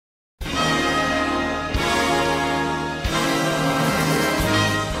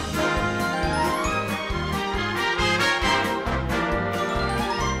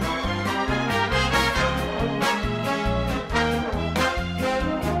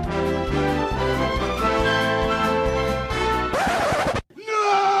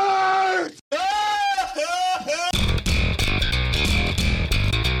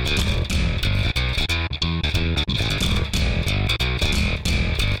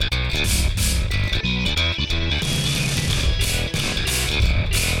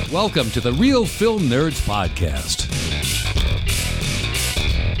Welcome to the Real Film Nerds Podcast.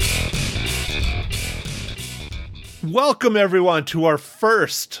 Welcome, everyone, to our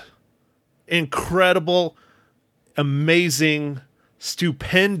first incredible, amazing,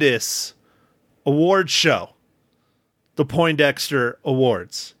 stupendous award show, the Poindexter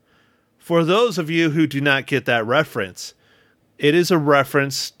Awards. For those of you who do not get that reference, it is a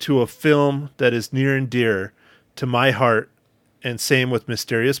reference to a film that is near and dear to my heart, and same with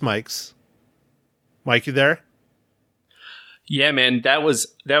Mysterious Mike's. Mike, you there? Yeah, man, that was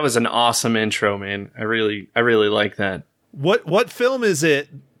an awesome intro, man. I really like that. What film is it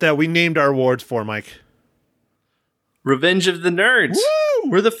that we named our awards for, Mike? Revenge of the Nerds.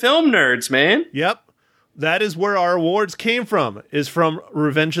 Woo! We're the film nerds, man. Yep. That is where our awards came from, is from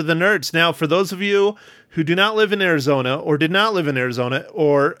Revenge of the Nerds. Now, for those of you who do not live in Arizona, or did not live in Arizona,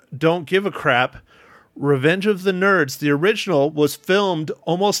 or don't give a crap, Revenge of the Nerds, the original, was filmed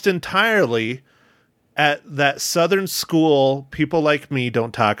almost entirely at that southern school people like me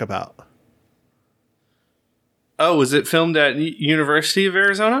don't talk about. Oh, was it filmed at University of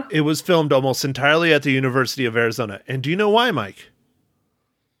Arizona? It was filmed almost entirely at the University of Arizona. And do you know why, Mike?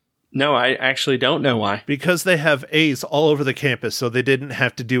 No, I actually don't know why. Because they have A's all over the campus, so they didn't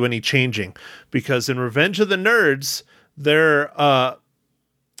have to do any changing. Because in Revenge of the Nerds, their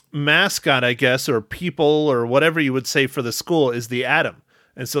mascot, I guess, or people, or whatever you would say for the school, is the Atom.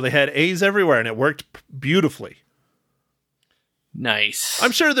 And so they had A's everywhere, and it worked beautifully. Nice.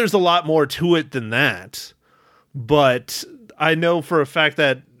 I'm sure there's a lot more to it than that, but I know for a fact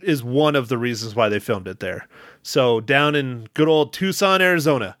that is one of the reasons why they filmed it there. So down in good old Tucson,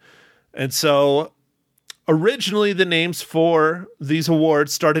 Arizona. And so originally the names for these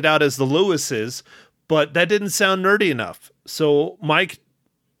awards started out as the Lewises, but that didn't sound nerdy enough. So Mike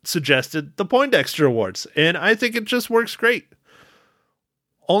suggested the Poindexter Awards, and I think it just works great.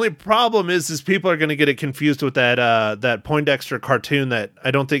 Only problem is people are going to get it confused with that Poindexter cartoon that I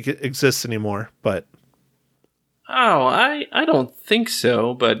don't think it exists anymore. But I don't think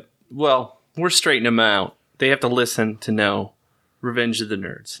so. But well, we're straightening them out. They have to listen to know Revenge of the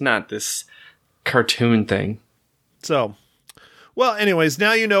Nerds, not this cartoon thing. So, well, anyways,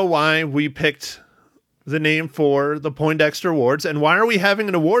 now you know why we picked the name for the Poindexter Awards, and why are we having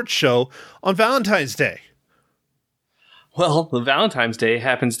an awards show on Valentine's Day? Well, the Valentine's Day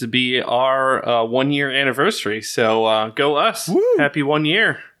happens to be our 1 year anniversary, so go us. Woo! Happy 1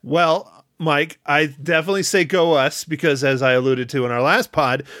 year. Well, Mike, I definitely say go us, because as I alluded to in our last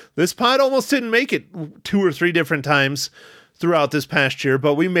pod, this pod almost didn't make it 2 or 3 different times throughout this past year,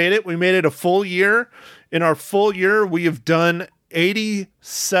 but we made it. We made it a full year. In our full year, we have done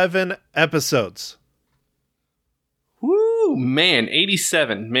 87 episodes. Woo, man,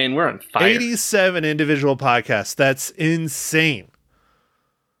 87. Man, we're on fire. 87 individual podcasts. That's insane.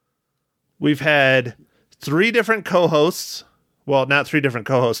 We've had 3 different co-hosts. Well, not 3 different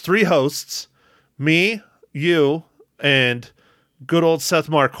co-hosts. 3 hosts. Me, you, and good old Seth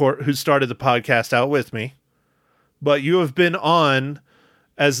Marquardt, who started the podcast out with me. But you have been on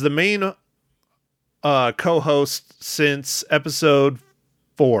as the main co-host since episode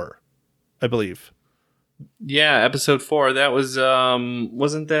 4, I believe. Yeah, episode 4. That was,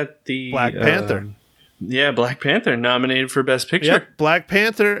 wasn't that the... Black Panther. Yeah, Black Panther, nominated for Best Picture. Yep, Black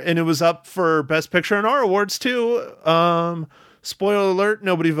Panther, and it was up for Best Picture in our awards, too. Spoiler alert,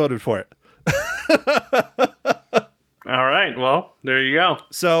 nobody voted for it. All right, well, there you go.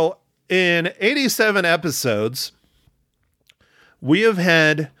 So, in 87 episodes, we have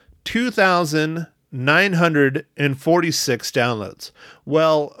had 2,946 downloads.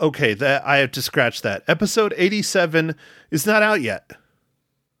 Well, okay, that I have to scratch that. Episode 87 is not out yet.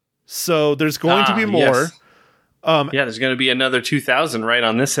 So there's going to be more. Yes. Yeah, there's going to be another 2,000 right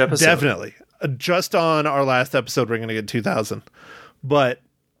on this episode. Definitely. Just on our last episode, we're going to get 2,000. But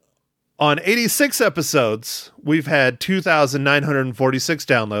on 86 episodes, we've had 2,946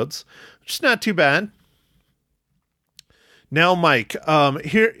 downloads, which is not too bad. Now, Mike,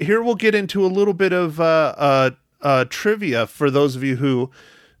 here we'll get into a little bit of trivia for those of you who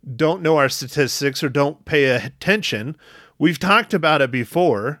don't know our statistics or don't pay attention. We've talked about it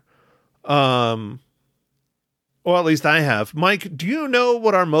before, or at least I have. Mike, do you know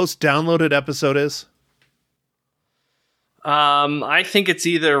what our most downloaded episode is? I think it's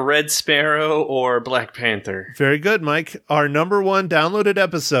either Red Sparrow or Black Panther. Very good, Mike. Our number 1 downloaded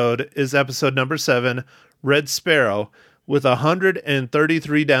episode is episode number 7, Red Sparrow, with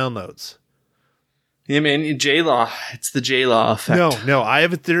 133 downloads. Yeah, man, J-Law. It's the J-Law effect. No, I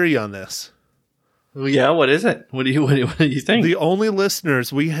have a theory on this. Well, yeah, what is it? What do you think? The only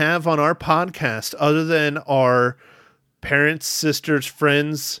listeners we have on our podcast, other than our parents, sisters,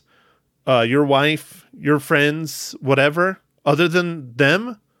 friends, your wife, your friends, whatever, other than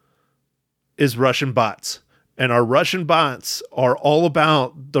them, is Russian bots. And our Russian bots are all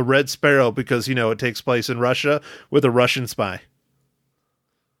about the Red Sparrow because, it takes place in Russia with a Russian spy.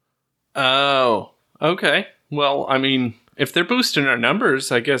 Oh, okay. Well, I mean, if they're boosting our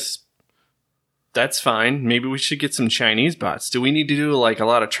numbers, I guess that's fine. Maybe we should get some Chinese bots. Do we need to do like a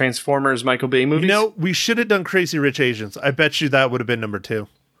lot of Transformers, Michael Bay movies? We should have done Crazy Rich Asians. I bet you that would have been number 2.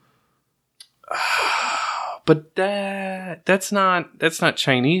 But that's not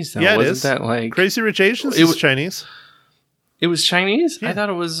Chinese though. Yeah, Wasn't it is. that like Crazy Rich Asians is Chinese. It was Chinese? Yeah. I thought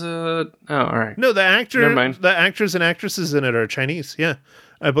it was all right. No, the Never mind. actors and actresses in it are Chinese. Yeah.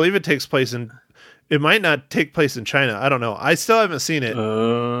 I believe it takes place it might not take place in China. I don't know. I still haven't seen it.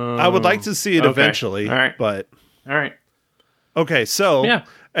 I would like to see it eventually. All right. But all right. Okay, so Yeah.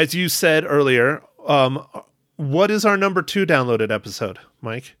 as you said earlier, what is our number 2 downloaded episode,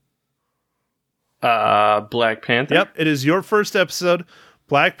 Mike? Black Panther? Yep, it is your first episode,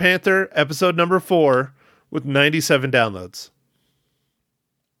 Black Panther, episode number 4, with 97 downloads.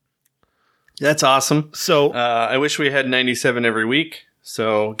 That's awesome. So I wish we had 97 every week.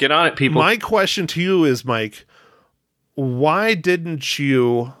 So get on it, people. my question to you is, Mike, why didn't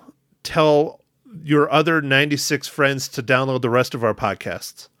you tell your other 96 friends to download the rest of our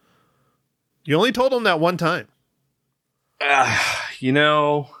podcasts? You only told them that one time. You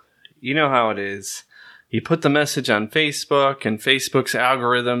know how it is. You put the message on Facebook, and Facebook's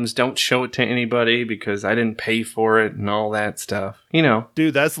algorithms don't show it to anybody because I didn't pay for it and all that stuff.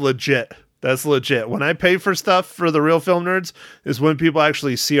 Dude, that's legit. That's legit. When I pay for stuff for the Real Film Nerds is when people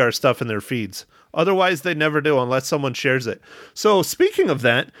actually see our stuff in their feeds. Otherwise, they never do unless someone shares it. So speaking of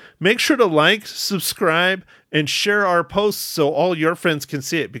that, make sure to like, subscribe, and share our posts so all your friends can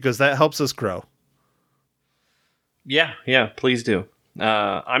see it because that helps us grow. Yeah, please do.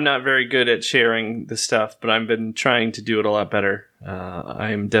 I'm not very good at sharing the stuff, but I've been trying to do it a lot better.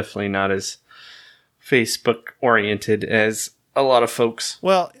 I'm definitely not as Facebook oriented as a lot of folks.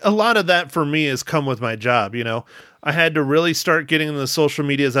 Well, a lot of that for me has come with my job. I had to really start getting in the social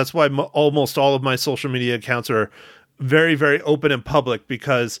medias. That's why almost all of my social media accounts are very, very open and public,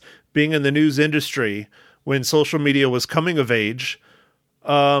 because being in the news industry, when social media was coming of age,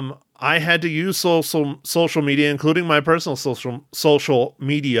 I had to use social media, including my personal social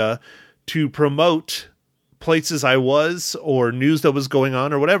media, to promote places I was or news that was going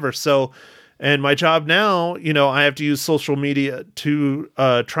on or whatever. So, and my job now, I have to use social media to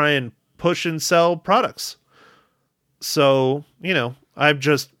try and push and sell products. So,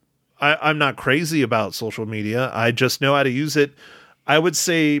 I'm not crazy about social media. I just know how to use it. I would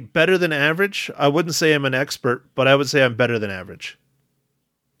say better than average. I wouldn't say I'm an expert, but I would say I'm better than average.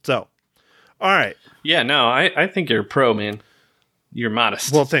 So, all right. Yeah, no, I think you're a pro, man. You're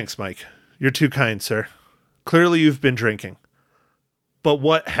modest. Well, thanks, Mike. You're too kind, sir. Clearly you've been drinking. But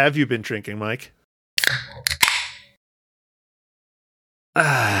what have you been drinking, Mike?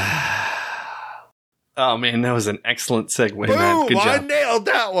 Oh, man, that was an excellent segue, Boom! man. Good I job. nailed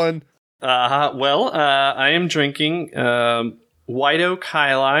that one. I am drinking White Oak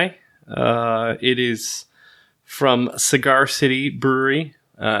High Lie. It is from Cigar City Brewery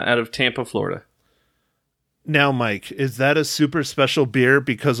out of Tampa, Florida. Now, Mike, is that a super special beer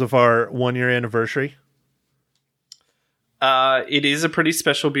because of our 1-year anniversary? It is a pretty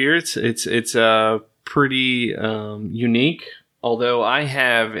special beer. It's pretty unique. Although I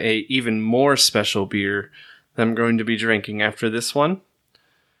have a even more special beer that I'm going to be drinking after this one.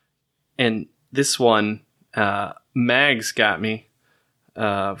 And this one, Mags got me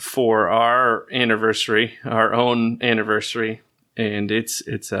for our anniversary, our own anniversary. And it's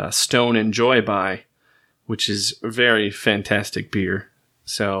Stone and Joy by, which is a very fantastic beer.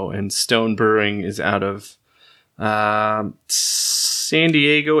 So, and Stone Brewing is out of San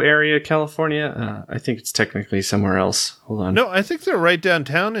Diego area, California. I think it's technically somewhere else. Hold on. No, I think they're right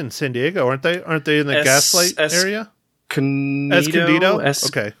downtown in San Diego, aren't they? Aren't they in the Gaslight area? Escondido?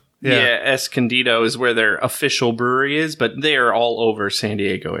 Okay. Yeah, Escondido is where their official brewery is, but they are all over San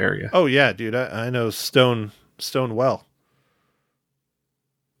Diego area. Oh, yeah, dude. I know Stone well.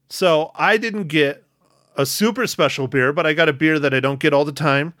 So I didn't get a super special beer, but I got a beer that I don't get all the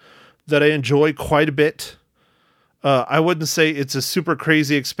time, that I enjoy quite a bit. I wouldn't say it's a super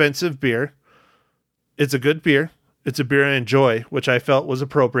crazy expensive beer. It's a good beer. It's a beer I enjoy, which I felt was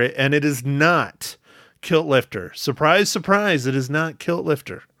appropriate, and it is not Kilt Lifter. Surprise, surprise! It is not Kilt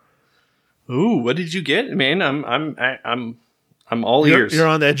Lifter. Ooh, what did you get, man? I'm all ears. You're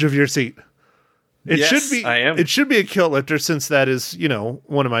on the edge of your seat. It Yes, should be. I am. It should be a Kilt Lifter, since that is,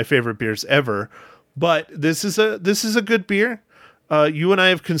 one of my favorite beers ever. But this is a good beer. You and I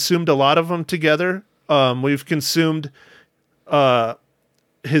have consumed a lot of them together. We've consumed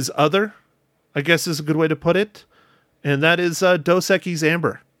his other, I guess is a good way to put it, and that is Dos Equis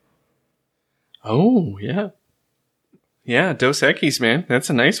Amber. Oh, yeah. Yeah, Dos Equis, man. That's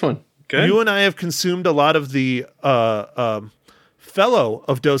a nice one. Good. You and I have consumed a lot of the fellow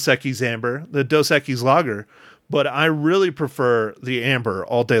of Dos Equis Amber, the Dos Equis Lager, but I really prefer the Amber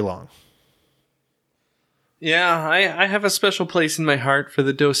all day long. Yeah, I have a special place in my heart for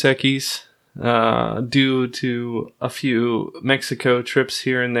the Dos Equis, due to a few Mexico trips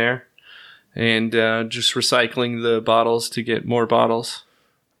here and there, and just recycling the bottles to get more bottles.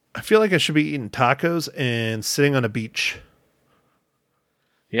 I feel like I should be eating tacos and sitting on a beach.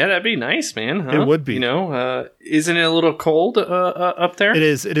 Yeah, that'd be nice, man. Huh? It would be. You know, isn't it a little cold up there? It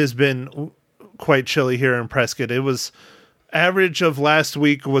is. It has been quite chilly here in Prescott. It was average of last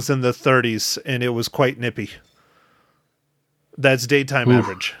week was in the 30s, and it was quite nippy. That's daytime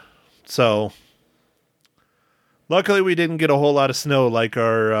average. So, luckily we didn't get a whole lot of snow like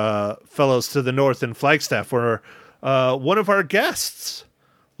our fellows to the north in Flagstaff, where one of our guests,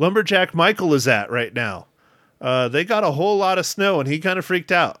 Lumberjack Michael, is at right now. They got a whole lot of snow, and he kind of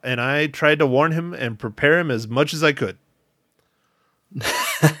freaked out, and I tried to warn him and prepare him as much as I could.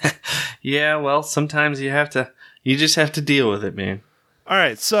 Yeah, well, sometimes you just have to deal with it, man. All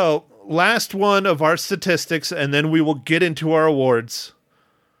right, so last one of our statistics, and then we will get into our awards.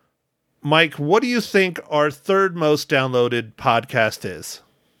 Mike, what do you think our third most downloaded podcast is?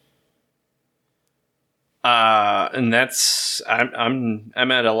 And that's I'm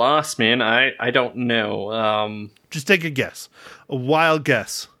at a loss, man. I don't know. Just take a guess, a wild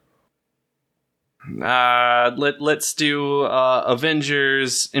guess. Let's do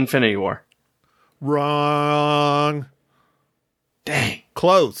Avengers: Infinity War. Wrong. Dang.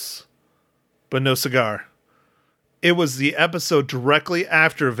 Close, but no cigar. It was the episode directly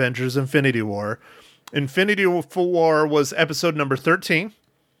after Avengers: Infinity War. Infinity War was episode number 13.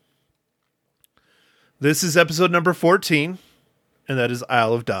 This is episode number 14, and that is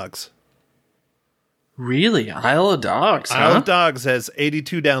Isle of Dogs. Really? Isle of Dogs, huh? Isle of Dogs has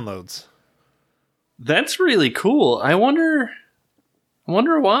 82 downloads. That's really cool. I wonder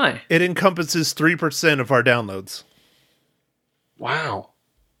why. It encompasses 3% of our downloads. Wow.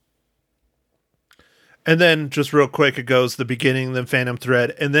 And then, just real quick, it goes the beginning, then Phantom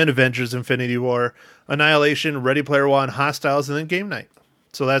Thread, and then Avengers: Infinity War, Annihilation, Ready Player One, Hostiles, and then Game Night.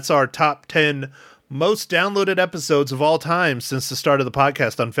 So that's our top 10 most downloaded episodes of all time since the start of the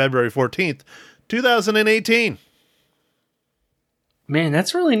podcast on February 14th, 2018. Man,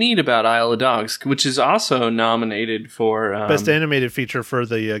 that's really neat about Isle of Dogs, which is also nominated for... Best Animated Feature for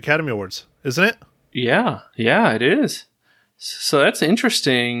the Academy Awards, isn't it? Yeah, it is. So that's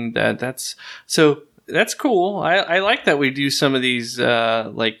interesting. That's cool. I like that we do some of these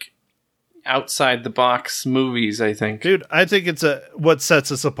outside the box movies, I think. Dude, I think it's what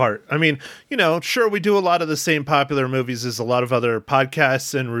sets us apart. I mean, sure, we do a lot of the same popular movies as a lot of other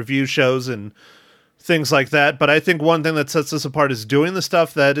podcasts and review shows and things like that, but I think one thing that sets us apart is doing the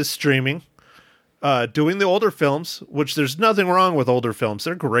stuff that is streaming, doing the older films, which there's nothing wrong with older films.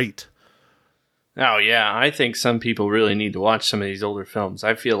 They're great. Oh yeah, I think some people really need to watch some of these older films.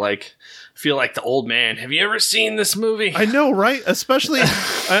 I feel like the old man. Have you ever seen this movie? I know, right? Especially,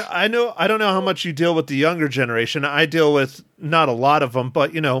 I know. I don't know how much you deal with the younger generation. I deal with not a lot of them,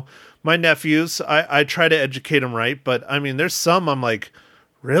 but my nephews. I try to educate them right, but I mean, there's some I'm like,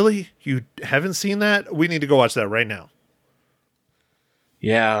 really? You haven't seen that? We need to go watch that right now.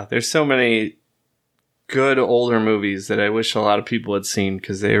 Yeah, there's so many good older movies that I wish a lot of people had seen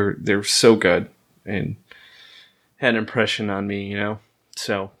because they're so good and had an impression on me,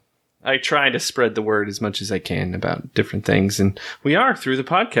 So I try to spread the word as much as I can about different things, and we are through the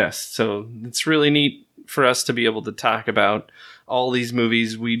podcast. So it's really neat for us to be able to talk about all these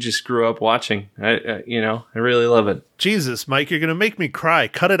movies we just grew up watching. I really love it. Jesus, Mike, you're going to make me cry.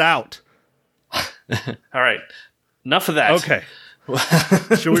 Cut it out. All right. Enough of that. Okay.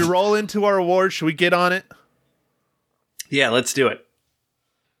 Should we roll into our awards? Should we get on it? Yeah, let's do it.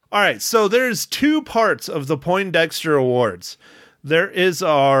 All right, so there's two parts of the Poindexter Awards. There is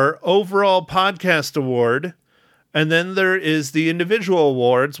our overall podcast award, and then there is the individual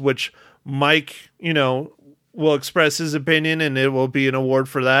awards, which Mike, will express his opinion, and it will be an award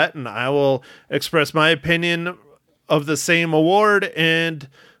for that, and I will express my opinion of the same award, and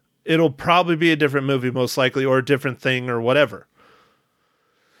it'll probably be a different movie, most likely, or a different thing, or whatever.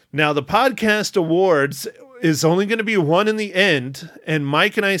 Now, the podcast awards is only going to be one in the end, and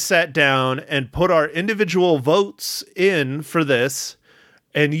Mike and I sat down and put our individual votes in for this,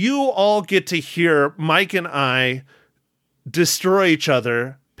 And you all get to hear Mike and I destroy each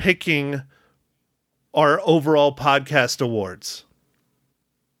other picking our overall podcast awards.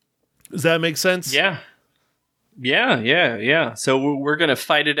 Does that make sense? Yeah. So we're going to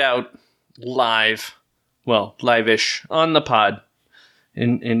fight it out live. Well, live-ish on the pod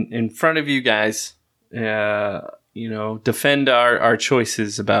in front of you guys. Defend our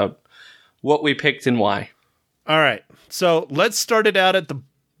choices about what we picked and why. All right. So let's start it out at the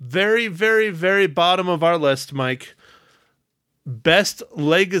very, very, very bottom of our list, Mike. Best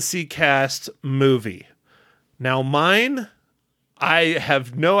legacy cast movie. Now, mine, I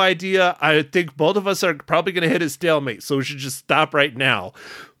have no idea. I think both of us are probably going to hit a stalemate, so we should just stop right now.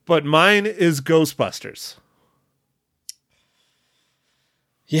 But mine is Ghostbusters.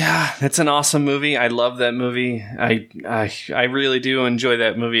 Yeah, that's an awesome movie. I love that movie. I really do enjoy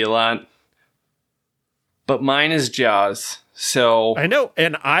that movie a lot. But mine is Jaws. So I know,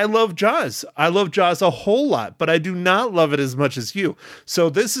 and I love Jaws. I love Jaws a whole lot, but I do not love it as much as you. So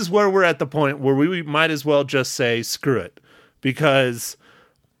this is where we're at the point where we might as well just say screw it, because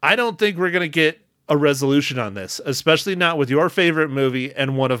I don't think we're going to get a resolution on this, especially not with your favorite movie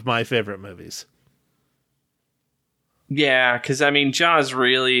and one of my favorite movies. Yeah, because Jaws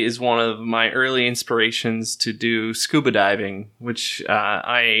really is one of my early inspirations to do scuba diving, which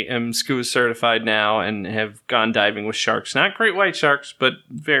I am scuba certified now and have gone diving with sharks. Not great white sharks, but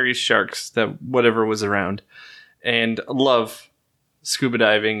various sharks, that whatever was around. And love scuba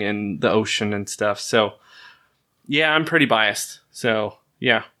diving and the ocean and stuff. So, yeah, I'm pretty biased. So,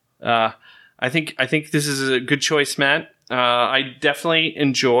 yeah. I think this is a good choice, Matt. I definitely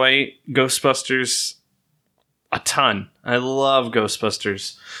enjoy Ghostbusters a ton. I love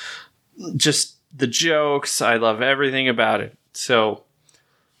Ghostbusters. Just the jokes. I love everything about it. So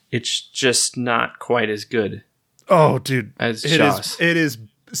it's just not quite as good. Oh, dude. As Jaws. It is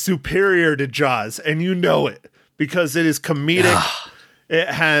superior to Jaws, and you know it because it is comedic. It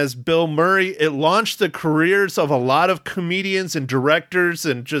has Bill Murray. It launched the careers of a lot of comedians and directors,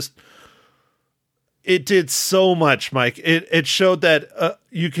 and just it did so much, Mike. It showed that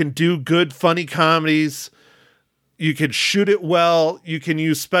you can do good, funny comedies. You can shoot it well. You can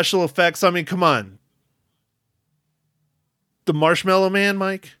use special effects. I mean, come on. The Marshmallow Man,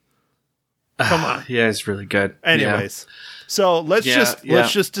 Mike? Come on. Yeah, it's really good. Anyways. Yeah. So let's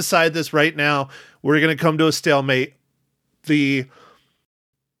just decide this right now. We're going to come to a stalemate. The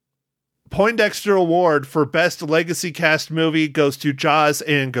Poindexter Award for Best Legacy Cast Movie goes to Jaws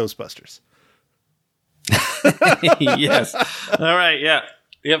and Ghostbusters. Yes. All right. Yeah.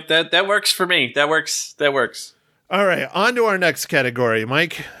 Yep. That works for me. That works. All right, on to our next category.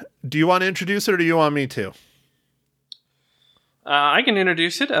 Mike, do you want to introduce it or do you want me to? I can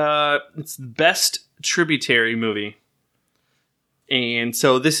introduce it. It's Best Tributary Movie. And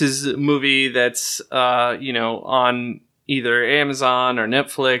so this is a movie that's, on either Amazon or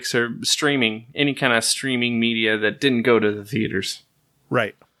Netflix or streaming, any kind of streaming media that didn't go to the theaters.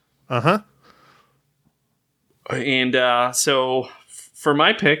 Right. Uh-huh. And so for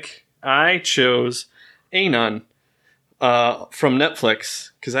my pick, I chose Anon. From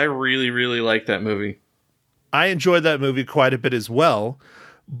Netflix, because I really, really like that movie. I enjoyed that movie quite a bit as well,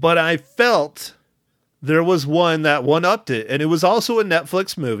 but I felt there was one that one-upped it, and it was also a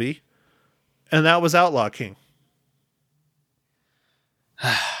Netflix movie, and that was Outlaw King.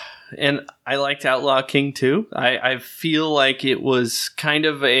 And I liked Outlaw King too. I feel like it was kind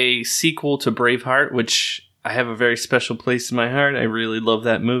of a sequel to Braveheart, which I have a very special place in my heart. I really love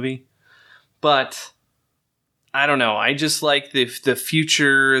that movie. But I don't know. I just like the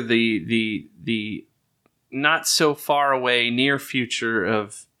future, the not so far away near future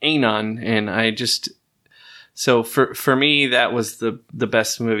of Anon, and I just so for me that was the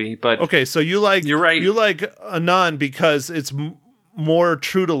best movie. But okay, so you're right. You like Anon because it's more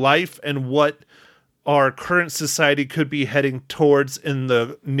true to life and what our current society could be heading towards in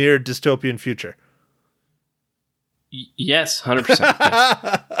the near dystopian future. Yes, 100%.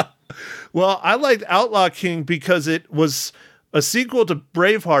 Yes. Well, I liked Outlaw King because it was a sequel to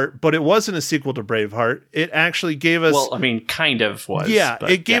Braveheart, but it wasn't a sequel to Braveheart. It actually gave us... Well, kind of was. Yeah,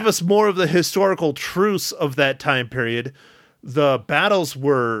 it gave us more of the historical truths of that time period. The battles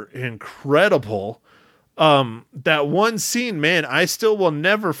were incredible. That one scene, man, I still will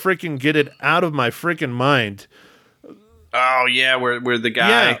never freaking get it out of my freaking mind. Oh, yeah, where the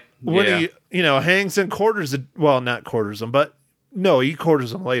guy... When he, hangs and quarters... not quarters him, but... No, he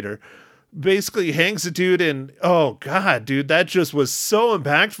quarters him later. Basically hangs a dude and oh god, dude, that just was so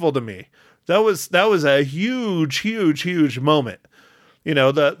impactful to me. That was a huge moment.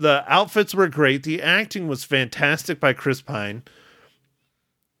 The outfits were great. The acting was fantastic by Chris Pine.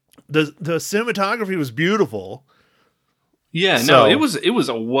 the cinematography was beautiful. Yeah, So- no, it was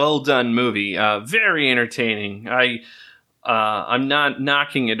a well done movie, very entertaining. I'm not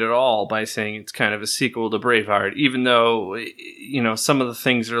knocking it at all by saying it's kind of a sequel to Braveheart, even though some of the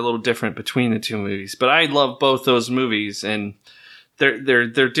things are a little different between the two movies. But I love both those movies, and they're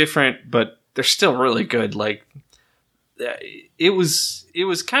different, but they're still really good. Like it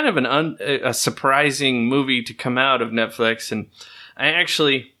was kind of a surprising movie to come out of Netflix, and I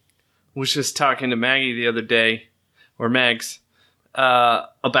actually was just talking to Maggie the other day, or Mags,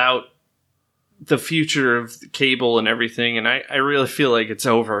 about the future of cable and everything, and I really feel like it's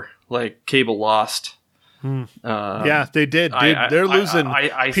over. Like cable lost. Yeah, they did. Dude, they're losing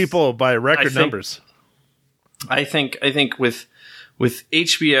people by record numbers. I think with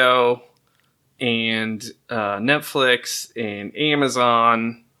HBO and Netflix and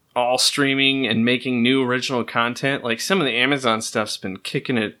Amazon all streaming and making new original content, like some of the Amazon stuff's been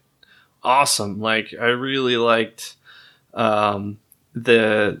kicking it awesome. Like I really liked the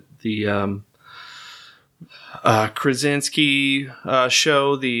Krasinski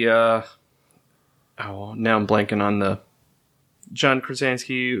show. Now I'm blanking on the John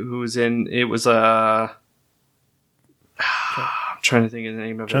Krasinski who was in. It was I'm trying to think of the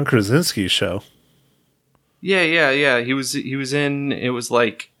name of John it. Krasinski show. Yeah. He was in. It was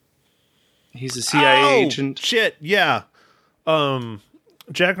like he's a CIA agent. Shit, yeah.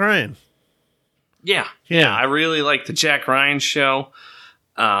 Jack Ryan. Yeah. Yeah. I really like the Jack Ryan show.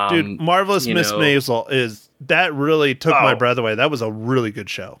 Dude, Marvelous Miss Maisel that really took my breath away. That was a really good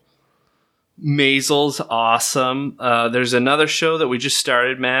show. Maisel's awesome. There's another show that we just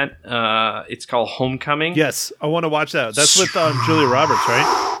started, Matt. It's called Homecoming. Yes, I want to watch that. That's with Julia Roberts,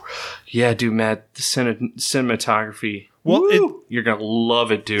 right? Yeah, dude, Matt, the cinematography. Well, you're going to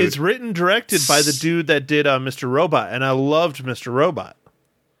love it, dude. It's written, directed by the dude that did Mr. Robot, and I loved Mr. Robot.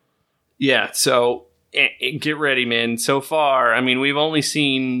 Yeah, so get ready, man. So far, I mean, we've only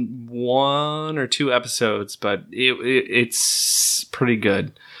seen 1 or 2 episodes, but it's pretty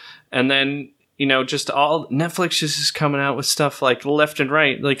good. And then, just all Netflix just is coming out with stuff like left and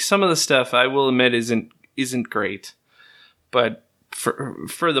right. Like some of the stuff I will admit isn't great, but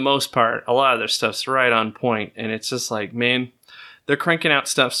for the most part, a lot of their stuff's right on point. And it's just like, man, they're cranking out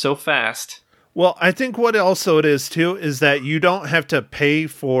stuff so fast. Well, I think what also it is too is that you don't have to pay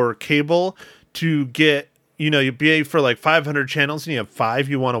for cable to get, you pay for like 500 channels and you have 5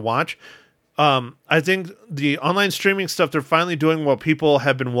 you want to watch. I think the online streaming stuff, they're finally doing what people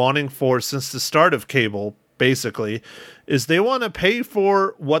have been wanting for since the start of cable, basically, is they want to pay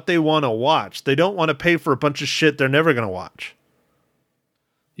for what they want to watch. They don't want to pay for a bunch of shit they're never going to watch.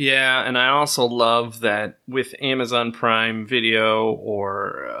 Yeah, and I also love that with Amazon Prime Video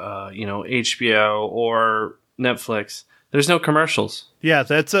or, HBO or Netflix, there's no commercials. Yeah,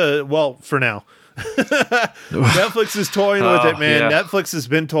 that's for now. Netflix is toying with it, man. Yeah. Netflix has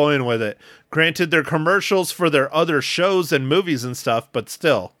been toying with it. Granted, they're commercials for their other shows and movies and stuff, but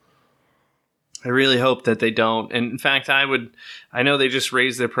still. I really hope that they don't. And in fact, I know they just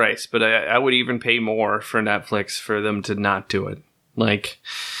raised their price, but I would even pay more for Netflix for them to not do it. Like,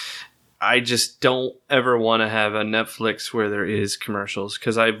 I just don't ever want to have a Netflix where there is commercials,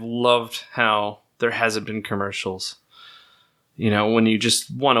 because I've loved how there hasn't been commercials. When you just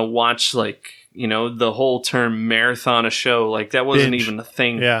want to watch, like, the whole term marathon a show, like that wasn't Binge. even a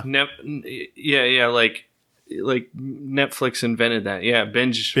thing. Yeah. Like Netflix invented that. Yeah,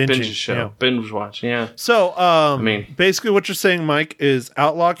 binge a show. Yeah. Binge watch, yeah. So, mean- basically what you're saying, Mike, is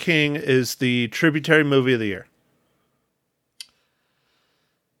Outlaw King is the tributary movie of the year.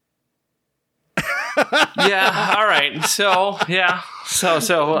 Yeah, all right. So, yeah. So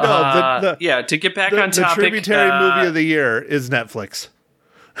to get back on The topic. tributary movie of the year is Netflix.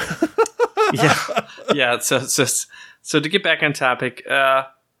 Yeah. So to get back on topic,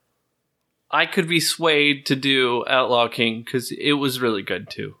 I could be swayed to do Outlaw King because it was really good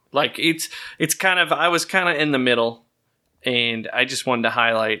too. Like it's kind of, I was kind of in the middle, and I just wanted to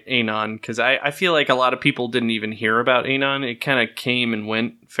highlight Anon because I feel like a lot of people didn't even hear about Anon. It kind of came and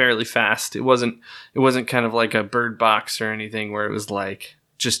went fairly fast. It wasn't kind of like a Bird Box or anything where it was like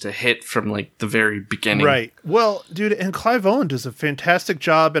just a hit from like the very beginning. Right. Well, dude, and Clive Owen does a fantastic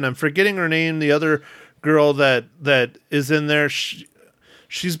job, and I'm forgetting her name, the other girl that is in there.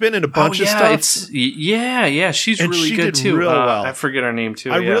 She's been in a bunch of stuff. She's And really she good did too. real well. I forget her name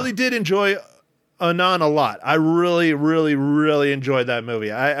too. I really did enjoy Anon a lot. I really, really, really enjoyed that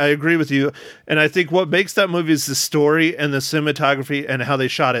movie. I agree with you. And I think what makes that movie is the story and the cinematography and how they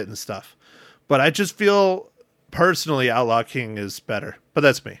shot it and stuff. But I just feel personally Outlaw King is better. But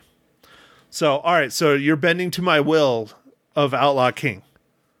that's me. So, all right. So you're bending to my will of Outlaw King.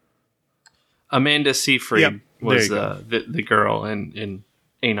 Amanda Seyfried Yep, there was you go. the girl in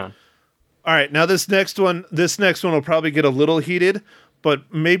Anon. All right, now this next one will probably get a little heated,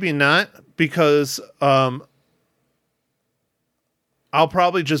 but maybe not, because I'll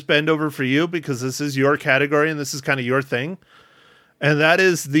probably just bend over for you because this is your category and this is kind of your thing. And that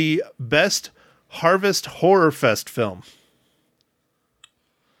is the best Harvest Horror Fest film.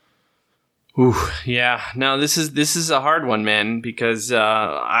 Ooh, yeah. Now this is a hard one, man, because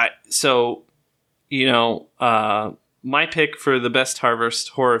my pick for the best Harvest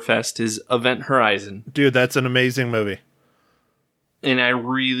Horror Fest is Event Horizon. Dude, that's an amazing movie. And I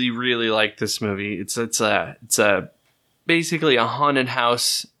really, really like this movie. It's a basically a haunted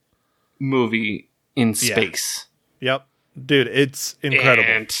house movie in space. Yep. Dude, it's incredible.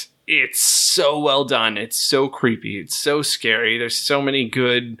 And it's so well done. It's so creepy. It's so scary. There's so many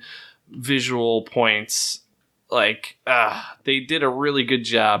good visual points. Like, they did a really good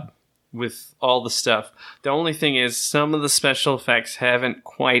job with all the stuff. The only thing is some of the special effects haven't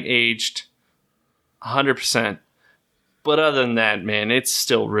quite aged 100%. But other than that, man, it's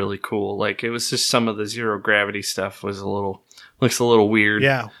still really cool. Like, it was just some of the zero gravity stuff looks a little weird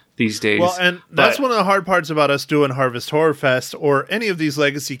these days. Well, and that's one of the hard parts about us doing Harvest Horror Fest or any of these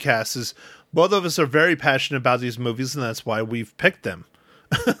legacy casts is both of us are very passionate about these movies, and that's why we've picked them.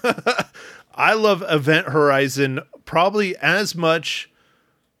 I love Event Horizon probably as much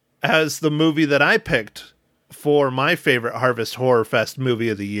as the movie that I picked for my favorite Harvest Horror Fest movie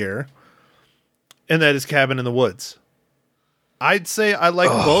of the year, and that is Cabin in the Woods. I'd say I like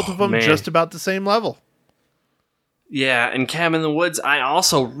both of them just about the same level. Yeah, and Cabin in the Woods, I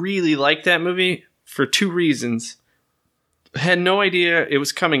also really like that movie for two reasons. Had no idea it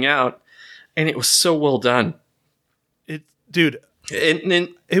was coming out, and it was so well done. Dude,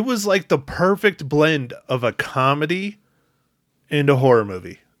 it was like the perfect blend of a comedy and a horror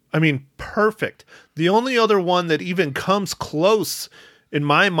movie. I mean, perfect. The only other one that even comes close in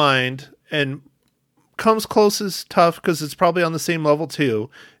my mind, and comes close is tough because it's probably on the same level too,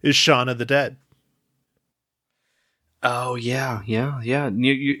 is Shaun of the Dead. Oh yeah.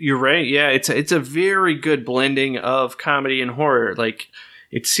 You're right. Yeah, it's a very good blending of comedy and horror. Like,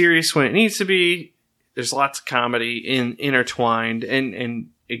 it's serious when it needs to be. There's lots of comedy intertwined,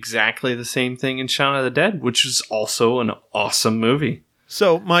 and exactly the same thing in Shaun of the Dead, which is also an awesome movie.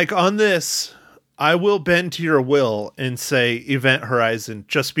 So, Mike, on this, I will bend to your will and say Event Horizon,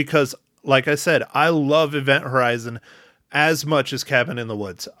 just because, like I said, I love Event Horizon as much as Cabin in the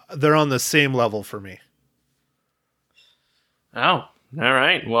Woods. They're on the same level for me. Oh, all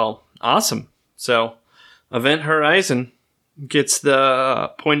right. Well, awesome. So, Event Horizon gets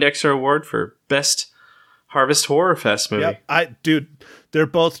the Poindexter Award for Best Harvest Horror Fest movie. Yep. Dude, they're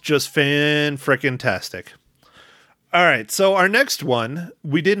both just fan-frickin-tastic. All right, so our next one,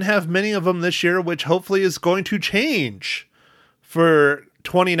 we didn't have many of them this year, which hopefully is going to change for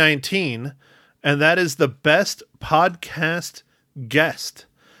 2019, and that is the Best Podcast Guest.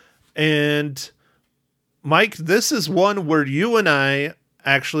 And Mike, this is one where you and I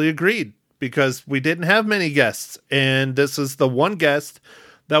actually agreed because we didn't have many guests, and this is the one guest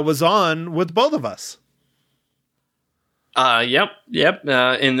that was on with both of us. Yep.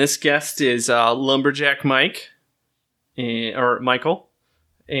 And this guest is Lumberjack Mike, or Michael,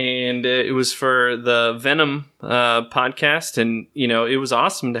 and it was for the Venom podcast, and it was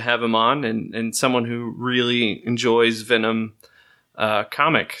awesome to have him on, and someone who really enjoys Venom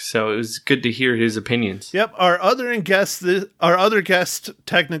comic, so it was good to hear his opinions. Yep, our other guest,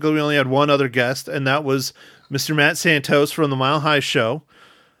 technically we only had one other guest, and that was Mr. Matt Santos from the Mile High Show,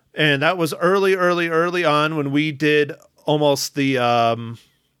 and that was early on when we did almost the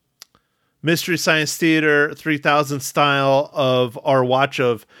Mystery Science Theater 3000 style of our watch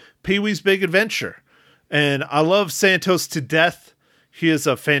of Pee-wee's Big Adventure. And I love Santos to death. He is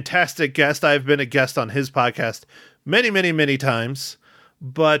a fantastic guest. I've been a guest on his podcast many times.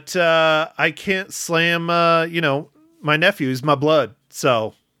 But I can't slam, my nephew. He's my blood.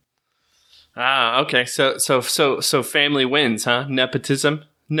 So. Okay. So family wins, huh? Nepotism,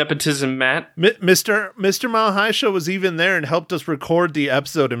 Matt. Mr. Mile High Show was even there and helped us record the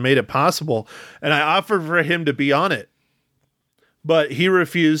episode and made it possible. And I offered for him to be on it, but he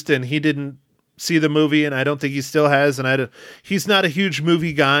refused and he didn't see the movie, and I don't think he still has. And he's not a huge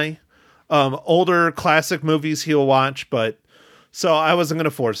movie guy. Older classic movies he'll watch, but so I wasn't going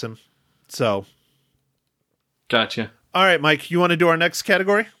to force him. So, gotcha. All right, Mike, you want to do our next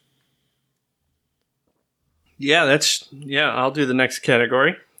category? Yeah, I'll do the next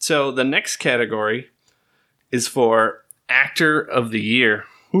category. So the next category is for Actor of the Year.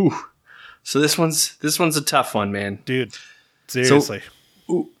 Ooh. So this one's a tough one, man. Dude, seriously.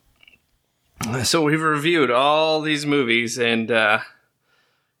 So we've reviewed all these movies, and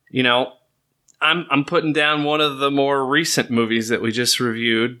I'm putting down one of the more recent movies that we just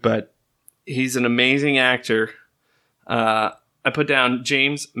reviewed, but he's an amazing actor. I put down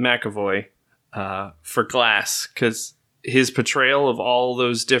James McAvoy for Glass, because his portrayal of all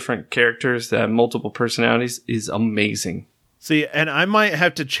those different characters that have multiple personalities is amazing. See, and I might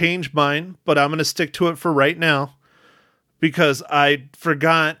have to change mine, but I'm going to stick to it for right now, because I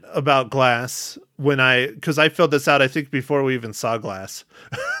forgot about Glass because I filled this out, I think, before we even saw Glass.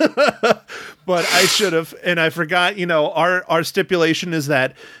 But I should have, and I forgot, our stipulation is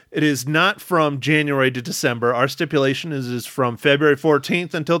that it is not from January to December. Our stipulation is from February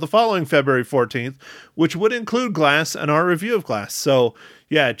 14th until the following February 14th, which would include Glass and our review of Glass. So,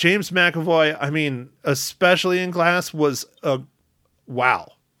 yeah, James McAvoy, I mean, especially in Glass, was a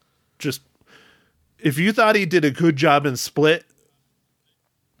wow. Just, if you thought he did a good job in Split,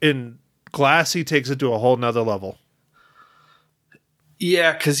 in Glass, he takes it to a whole nother level.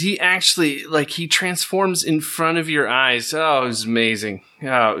 Yeah, because he actually, he transforms in front of your eyes. Oh, it was amazing.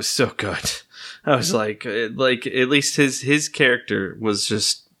 Oh, it was so good. I was like at least his character was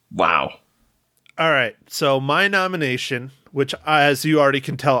just wow. All right, so my nomination, which, as you already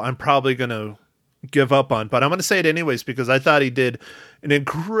can tell, I'm probably going to give up on, but I'm going to say it anyways because I thought he did an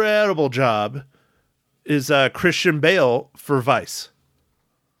incredible job, is Christian Bale for Vice.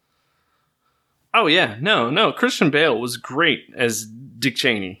 Oh yeah, no. Christian Bale was great as Dick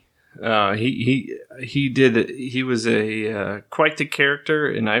Cheney. He was a quite the character,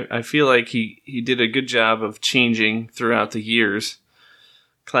 and I feel like he did a good job of changing throughout the years.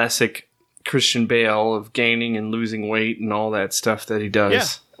 Classic Christian Bale of gaining and losing weight and all that stuff that he does.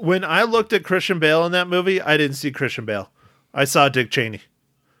 Yeah. When I looked at Christian Bale in that movie, I didn't see Christian Bale. I saw Dick Cheney.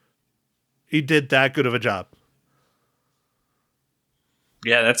 He did that good of a job.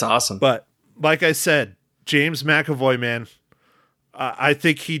 Yeah, that's awesome. But like I said, James McAvoy, man, I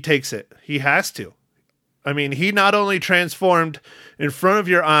think he takes it. He has to. I mean, he not only transformed in front of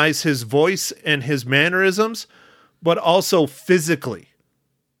your eyes his voice and his mannerisms, but also physically.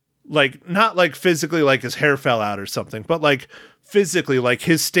 Not physically like his hair fell out or something, but physically,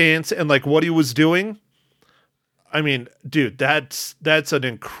 his stance and what he was doing. I mean, dude, that's an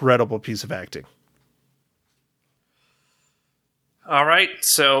incredible piece of acting. All right,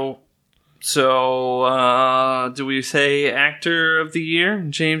 so do we say actor of the year,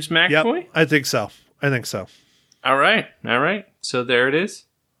 James McAvoy? Yep, I think so. All right. So there it is.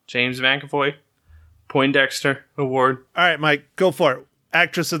 James McAvoy, Poindexter Award. All right, Mike, go for it.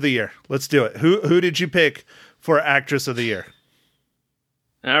 Actress of the year. Let's do it. Who did you pick for actress of the year?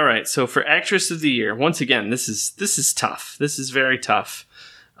 All right. So for actress of the year, once again, this is tough. This is very tough.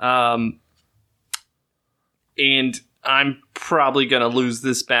 And I'm probably going to lose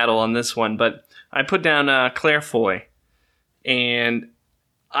this battle on this one, but I put down Claire Foy, and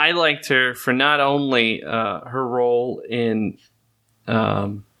I liked her for not only her role in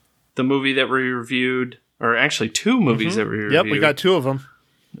the movie that we reviewed, or actually two movies that we reviewed. Yep, we got two of them.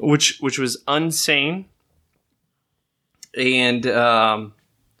 Which was Unsane, and I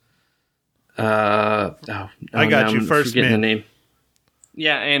got you. First Man. The name.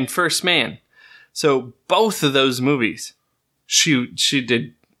 Yeah, and First Man. So both of those movies, she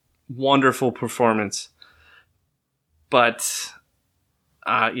did wonderful performance. But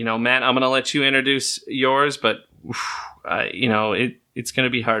Matt, I'm going to let you introduce yours, but it's going to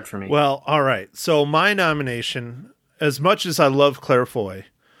be hard for me. Well, all right. So my nomination, as much as I love Claire Foy,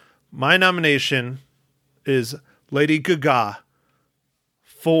 my nomination is Lady Gaga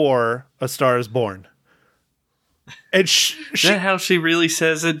for A Star Is Born. And is that how she really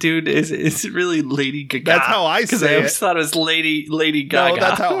says it, dude? Is it really Lady Gaga? That's how I say it. Because I always thought it was Lady Gaga. No,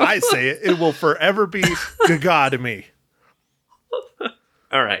 that's how I say it. It will forever be Gaga to me.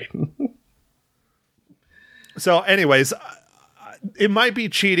 All right. So anyways, it might be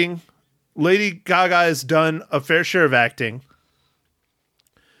cheating. Lady Gaga has done a fair share of acting.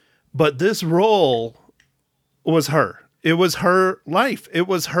 But this role was her. It was her life. It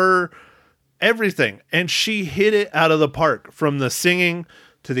was her everything. And she hit it out of the park, from the singing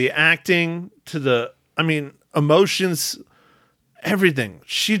to the acting to the, emotions, everything.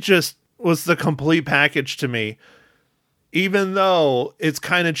 She just was the complete package to me, even though it's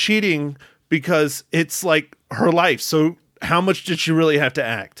kind of cheating because it's her life. So how much did she really have to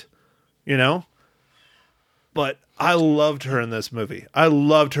act? But I loved her in this movie. I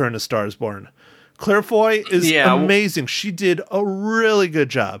loved her in A Star Is Born. Claire Foy is amazing. She did a really good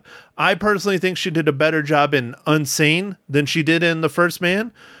job. I personally think she did a better job in Unsane than she did in The First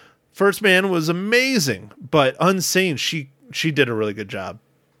Man. First Man was amazing, but Unsane, she did a really good job.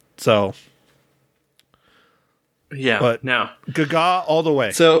 So, Yeah, But no. Gaga all the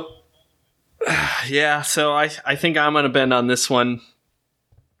way. So, yeah, so I think I'm going to bend on this one.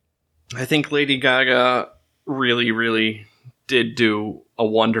 I think Lady Gaga really, really did do a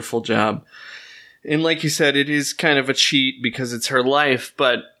wonderful job. And like you said, it is kind of a cheat because it's her life,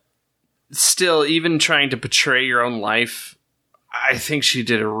 but still, even trying to portray your own life, I think she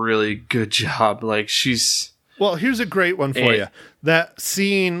did a really good job. Like, she's... Well, here's a great one for you. That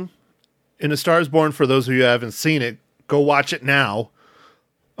scene in A Star is Born, for those of you who haven't seen it, go watch it now.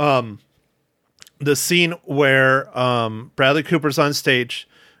 The scene where Bradley Cooper's on stage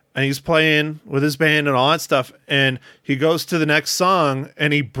and he's playing with his band and all that stuff, and he goes to the next song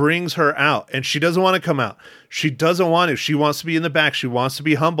and he brings her out, and she doesn't want to come out. She doesn't want to. She wants to be in the back. She wants to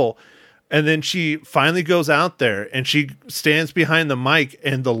be humble. And then she finally goes out there and she stands behind the mic,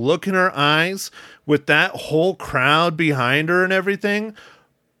 and the look in her eyes with that whole crowd behind her and everything,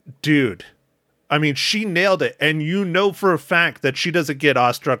 dude, I mean, she nailed it. And you know for a fact that she doesn't get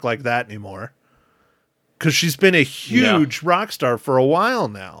awestruck like that anymore, because she's been a huge rock star for a while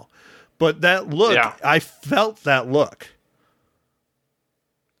now. But that look, I felt that look.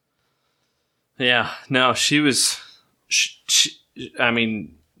 Yeah, no, she was... I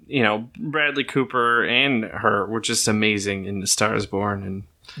mean... You know, Bradley Cooper and her were just amazing in The Star is Born, and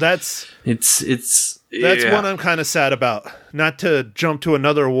that's yeah. one I'm kind of sad about. Not to jump to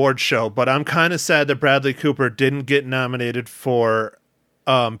another award show, but I'm kind of sad that Bradley Cooper didn't get nominated for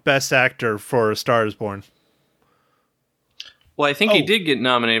Best Actor for A Star is Born. Well, I think he did get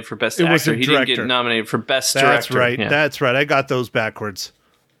nominated for Best Actor. He didn't get nominated for Best Director. That's right. Yeah. That's right. I got those backwards.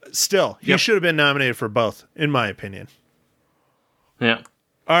 Still, he should have been nominated for both, in my opinion. Yeah.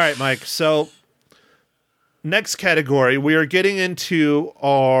 All right, Mike. So next category, we are getting into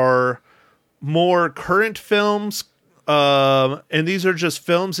our more current films, and these are just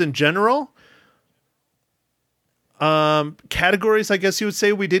films in general. Categories, I guess you would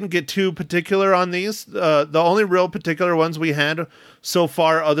say. We didn't get too particular on these. The only real particular ones we had so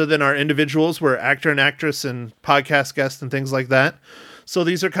far, other than our individuals, were actor and actress and podcast guests and things like that. So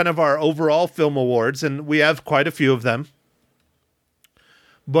these are kind of our overall film awards, and we have quite a few of them.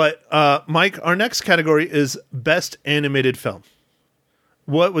 But, Mike, our next category is Best Animated Film.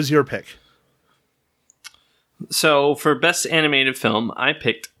 What was your pick? So, for Best Animated Film, I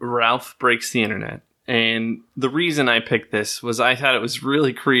picked Ralph Breaks the Internet. And the reason I picked this was I thought it was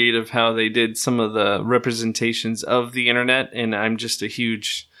really creative how they did some of the representations of the internet, and I'm just a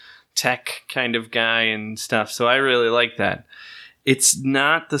huge tech kind of guy and stuff, so I really like that. It's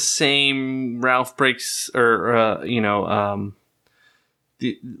not the same Ralph Breaks, or,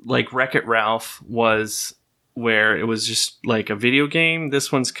 like Wreck-It Ralph was, where it was just like a video game.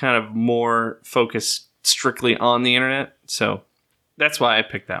 This one's kind of more focused strictly on the internet, so that's why I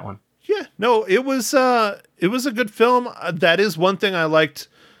picked that one. Yeah, no, it was a good film. That is one thing I liked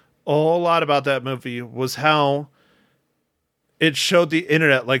a whole lot about that movie, was how it showed the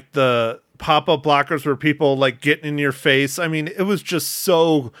internet, like the pop-up blockers where people like getting in your face. I mean, it was just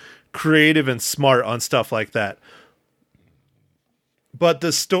so creative and smart on stuff like that. But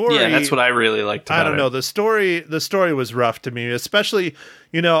the story... Yeah, that's what I really liked about it. I don't know. The story was rough to me, especially,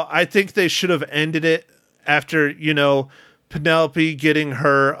 I think they should have ended it after, Penelope getting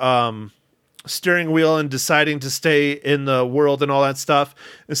her steering wheel and deciding to stay in the world and all that stuff,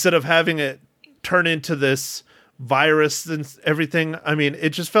 instead of having it turn into this virus and everything. I mean, it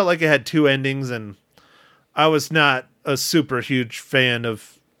just felt like it had two endings, and I was not a super huge fan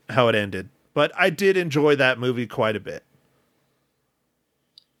of how it ended. But I did enjoy that movie quite a bit.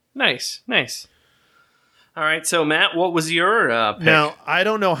 Nice. All right, so Matt, what was your pick? Now, I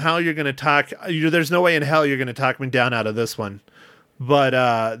don't know how you're going to talk. There's no way in hell you're going to talk me down out of this one. But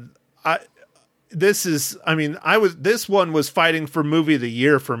this one was fighting for movie of the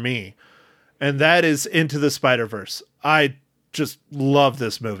year for me, and that is Into the Spider-Verse. I just love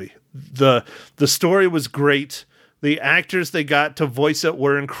this movie. The story was great. The actors they got to voice it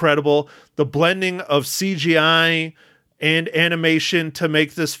were incredible. The blending of CGI and animation to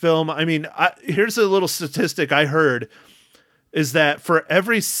make this film. I mean, here's a little statistic I heard, is that for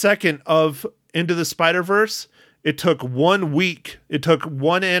every second of Into the Spider-Verse, it took 1 week. It took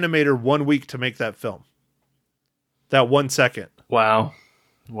one animator 1 week to make that film. That 1 second. Wow.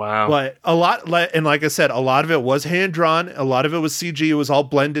 But a lot, and like I said, a lot of it was hand-drawn. A lot of it was CG. It was all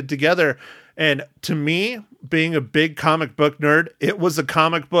blended together. And to me, being a big comic book nerd, it was a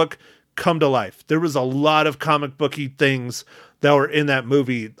comic book come to life. There was a lot of comic booky things that were in that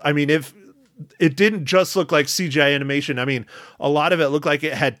movie. I mean, if it didn't just look like CGI animation, I mean, a lot of it looked like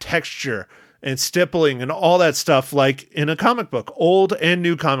it had texture and stippling and all that stuff, like in a comic book, old and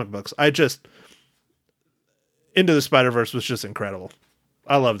new comic books. Into the Spider-Verse was just incredible.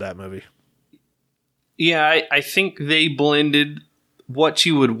 I love that movie. Yeah, I think they blended what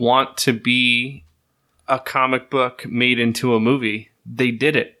you would want to be a comic book made into a movie. They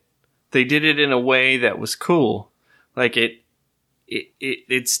did it. They did it in a way that was cool. Like it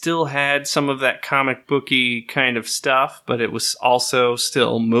still had some of that comic booky kind of stuff, but it was also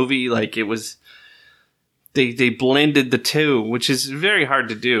still movie. Like it was, they blended the two, which is very hard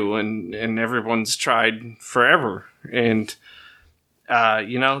to do, and everyone's tried forever. And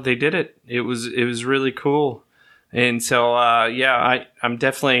they did it. It was really cool. And so I'm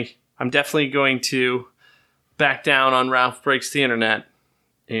definitely going to back down on Ralph Breaks the Internet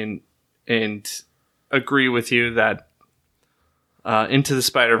and agree with you that Into the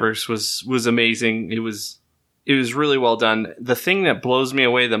Spider-Verse was amazing. It was really well done. The thing that blows me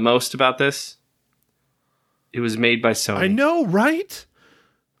away the most about this, it was made by Sony. I know, right?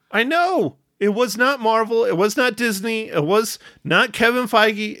 I know. It was not Marvel. It was not Disney. It was not Kevin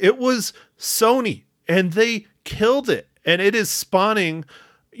Feige. It was Sony, and they killed it. And it is spawning,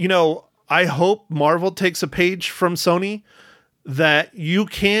 I hope Marvel takes a page from Sony, that you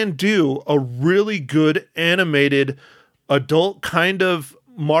can do a really good animated adult kind of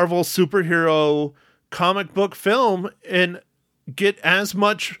Marvel superhero comic book film and get as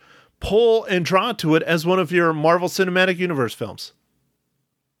much pull and draw to it as one of your Marvel Cinematic Universe films.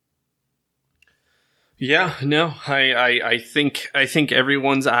 Yeah, no, I think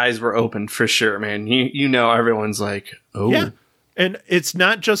everyone's eyes were open for sure, man. Everyone's like, oh. Yeah. And it's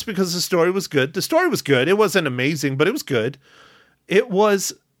not just because the story was good. The story was good. It wasn't amazing, but it was good. It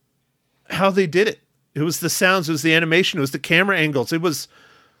was how they did it. It was the sounds, it was the animation, it was the camera angles. It was,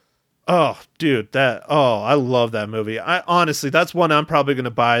 oh, dude, I love that movie. Honestly, that's one I'm probably going to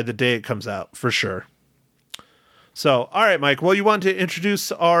buy the day it comes out, for sure. So, all right, Mike, well, you want to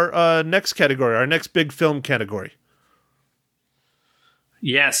introduce our next category, our next big film category.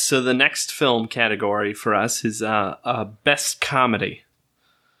 Yes, so the next film category for us is Best Comedy.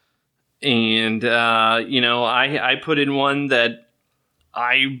 And, I put in one that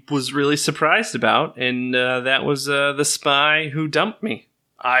I was really surprised about, and that was The Spy Who Dumped Me.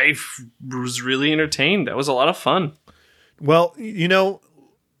 I was really entertained. That was a lot of fun. Well,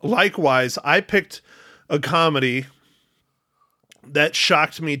 likewise, I picked a comedy that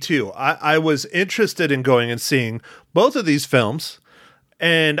shocked me too. I was interested in going and seeing both of these films,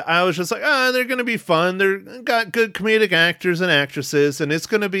 and I was just like, they're going to be fun. They're got good comedic actors and actresses, and it's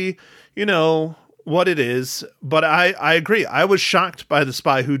going to be, what it is. But I agree. I was shocked by The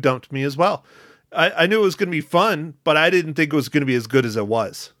Spy Who Dumped Me as well. I knew it was going to be fun, but I didn't think it was going to be as good as it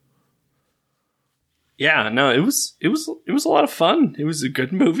was. Yeah, no, it was a lot of fun. It was a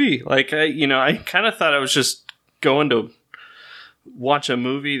good movie. Like, I kind of thought I was just going to watch a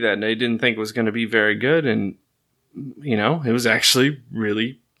movie that I didn't think was going to be very good. And, it was actually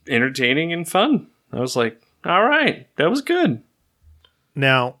really entertaining and fun. I was like, all right, that was good.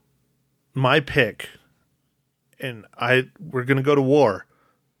 Now, my pick, and we're going to go to war,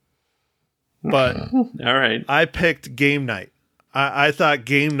 but all right. I picked Game Night. I thought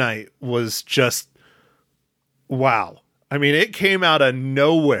Game Night was just wow. I mean, it came out of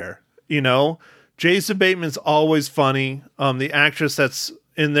nowhere, Jason Bateman's always funny. The actress that's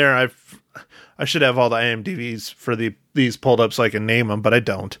in there, I should have all the IMDb's for these pulled up so I can name them, but I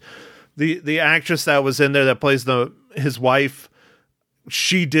don't. The actress that was in there that plays his wife,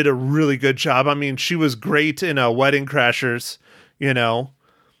 she did a really good job. I mean, she was great in Wedding Crashers,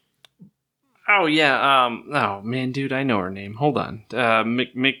 Oh yeah. Oh man, dude, I know her name. Hold on.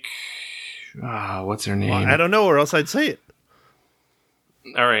 What's her name? Well, I don't know where else I'd say it.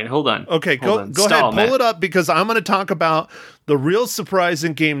 All right, hold on. Okay, go ahead, pull it up, because I'm going to talk about the real surprise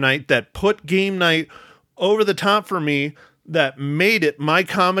in Game Night that put Game Night over the top for me, that made it my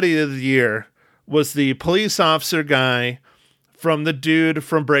comedy of the year, was the police officer guy from the dude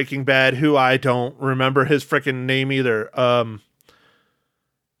from Breaking Bad, who I don't remember his freaking name either.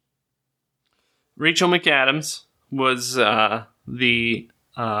 Rachel McAdams was the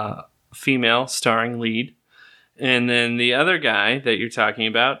female starring lead. And then the other guy that you're talking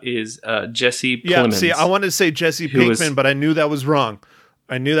about is Jesse Plemons. Yeah, see, I wanted to say Jesse Pinkman, but I knew that was wrong.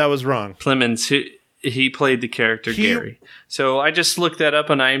 Plemons, he played the character Gary. So I just looked that up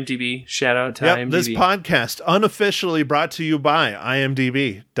on IMDb. Shout out to IMDb. This podcast unofficially brought to you by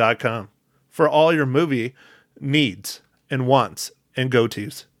IMDb.com for all your movie needs and wants and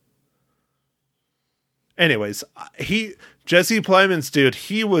go-tos. Anyways, Jesse Plemons, dude,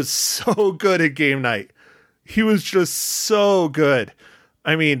 he was so good at Game Night. He was just so good.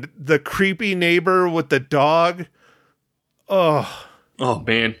 I mean, the creepy neighbor with the dog. Oh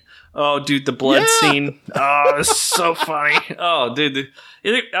man. Oh, dude, the blood scene. Oh, it's so funny. Oh, dude.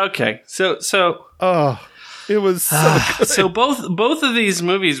 Okay, so Oh, it was so good. so both of these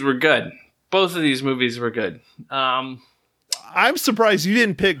movies were good. Both of these movies were good. I'm surprised you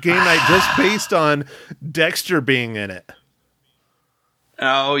didn't pick Game Night just based on Dexter being in it.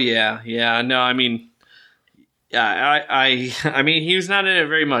 Oh yeah. No, I mean, yeah, I mean, he was not in it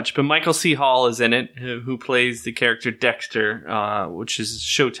very much, but Michael C. Hall is in it, who plays the character Dexter, which is a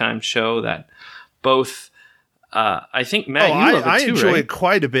Showtime show that both. I think Matt, you love it too, I enjoy right? it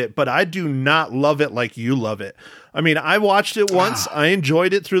quite a bit, but I do not love it like you love it. I mean, I watched it once. I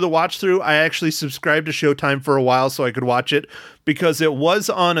enjoyed it through the watch through. I actually subscribed to Showtime for a while so I could watch it because it was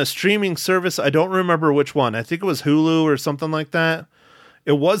on a streaming service. I don't remember which one. I think it was Hulu or something like that.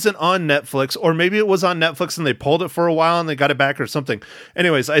 It wasn't on Netflix, or maybe it was on Netflix and they pulled it for a while and they got it back or something.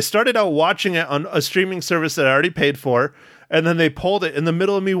 Anyways, I started out watching it on a streaming service that I already paid for, and then they pulled it in the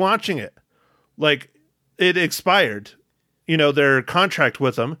middle of me watching it. Like, it expired, their contract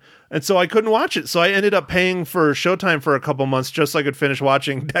with them, and so I couldn't watch it. So I ended up paying for Showtime for a couple months just so I could finish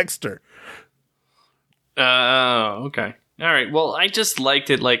watching Dexter. Oh, okay. All right. Well, I just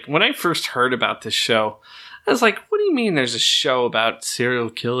liked it. Like, when I first heard about this show, I was like, what do you mean there's a show about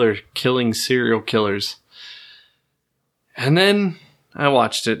killing serial killers? And then I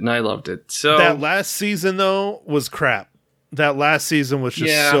watched it and I loved it. So that last season, though, was crap. That last season was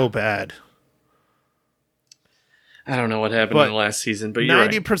just so bad. I don't know what happened in the last season, but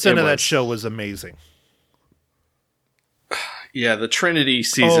 90% of that show was amazing. Yeah, the Trinity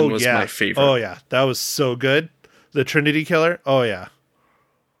season was my favorite. Oh, yeah. That was so good. The Trinity Killer. Oh, yeah.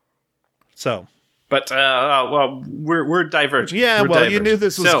 So... But, well, we're diverging. Yeah, you knew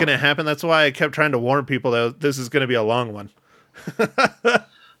this was going to happen. That's why I kept trying to warn people that this is going to be a long one.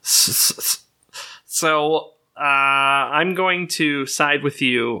 So, I'm going to side with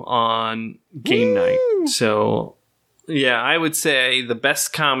you on Game Night. So, yeah, I would say the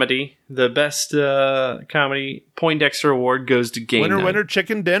best comedy Poindexter Award goes to Game Night. Winner,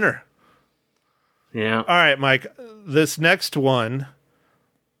 chicken dinner. Yeah. All right, Mike. This next one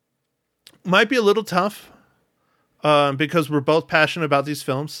might be a little tough because we're both passionate about these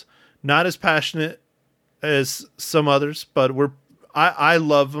films. Not as passionate as some others, but I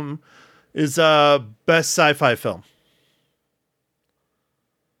love them. Is best sci-fi film.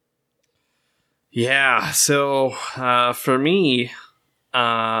 Yeah. So for me,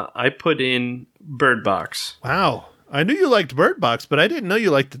 I put in Bird Box. Wow, I knew you liked Bird Box, but I didn't know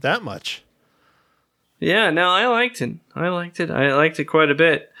you liked it that much. Yeah. No, I liked it. I liked it quite a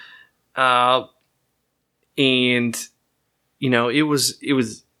bit. And it was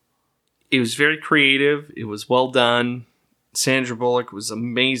very creative. It was well done. Sandra Bullock was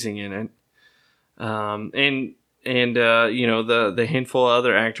amazing in it. And the handful of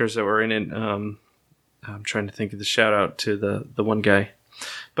other actors that were in it. I'm trying to think of the shout out to the one guy,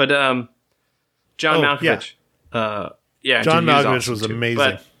 but John Malkovich. Yeah. John Malkovich was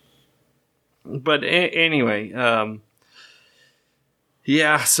amazing. But anyway,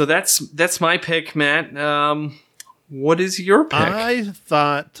 yeah, so that's my pick, Matt. What is your pick? I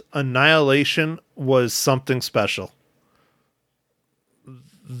thought Annihilation was something special.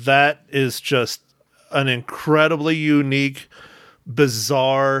 That is just an incredibly unique,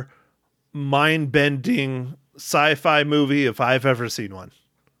 bizarre, mind-bending sci-fi movie if I've ever seen one.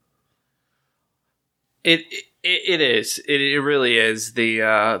 It is. It really is.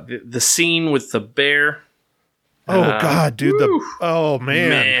 The scene with the bear. Oh God, dude! Oh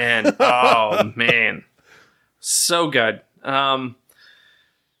man! Oh man! So good.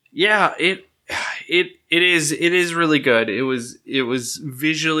 Yeah, it is really good. It was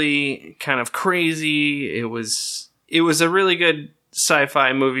visually kind of crazy. It was a really good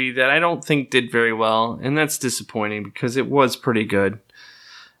sci-fi movie that I don't think did very well, and that's disappointing because it was pretty good.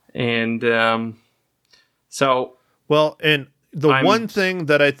 And and the one thing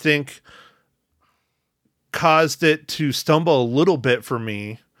that I think caused it to stumble a little bit for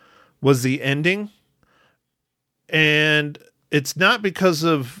me was the ending. And it's not because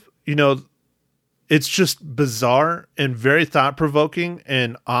of, it's just bizarre and very thought-provoking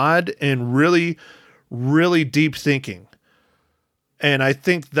and odd and really, really deep thinking. And I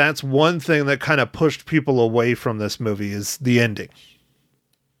think that's one thing that kind of pushed people away from this movie is the ending.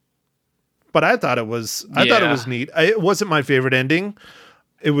 But I thought it was neat. It wasn't my favorite ending.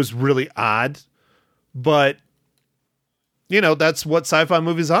 It was really odd. But, that's what sci-fi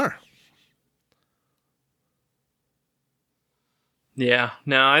movies are. Yeah,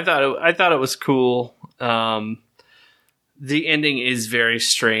 no, I thought it was cool. The ending is very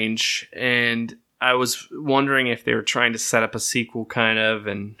strange, and I was wondering if they were trying to set up a sequel, kind of,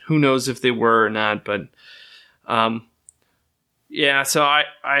 and who knows if they were or not. But yeah, so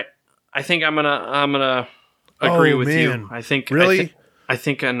I think I'm gonna agree with you. I think really. I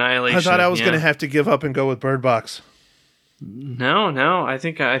think Annihilation. I thought I was going to have to give up and go with Bird Box. No. I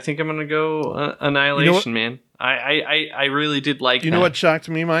think I'm going to go Annihilation, man. I really did like. You know what shocked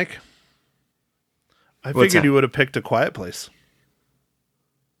me, Mike? I figured you would have picked A Quiet Place.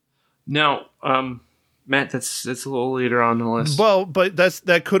 No, Matt, that's a little later on the list. Well, but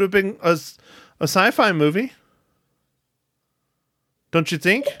that could have been a sci-fi movie. Don't you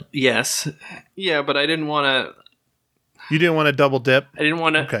think? Yes. Yeah, but I didn't want to. You didn't want to double dip? I didn't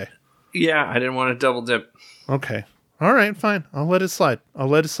want to. Okay. Yeah, I didn't want to double dip. Okay. All right, fine. I'll let it slide. Dude,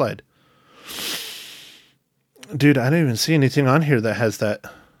 I didn't even see anything on here that has that.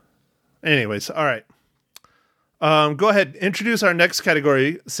 Anyways, all right. Go ahead. Introduce our next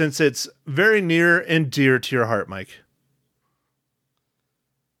category since it's very near and dear to your heart, Mike.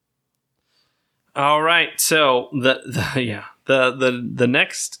 All right. So the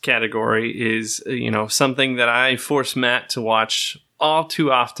next category is, something that I force Matt to watch all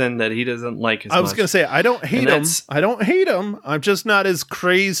too often that he doesn't like as much. I was going to say, I don't hate him. I'm just not as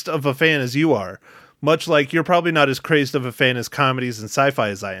crazed of a fan as you are. Much like you're probably not as crazed of a fan as comedies and sci-fi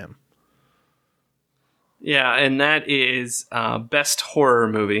as I am. Yeah, and that is best horror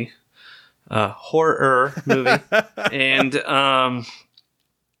movie. And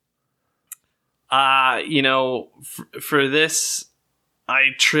for this, I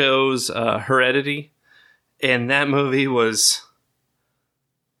chose Heredity, and that movie was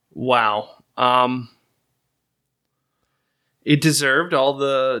wow. It deserved all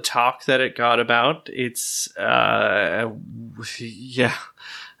the talk that it got about. It's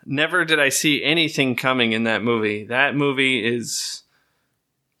never did I see anything coming in that movie. That movie is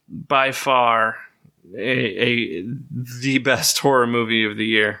by far the best horror movie of the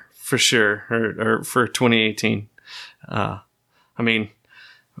year. For sure, or for 2018.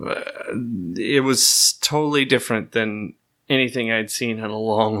 It was totally different than anything I'd seen in a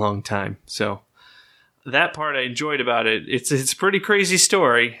long, long time. So that part I enjoyed about it. It's a pretty crazy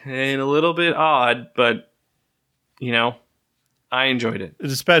story and a little bit odd, but I enjoyed it. It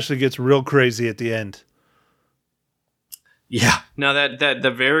especially gets real crazy at the end. Yeah. Now that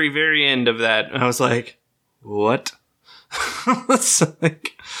the very, very end of that, I was like, what?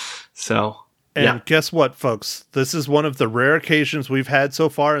 And guess what, folks? This is one of the rare occasions we've had so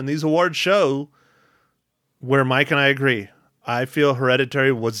far in these awards show where Mike and I agree. I feel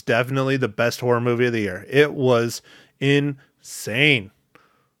Hereditary was definitely the best horror movie of the year. It was insane.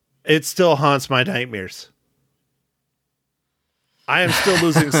 It still haunts my nightmares. I am still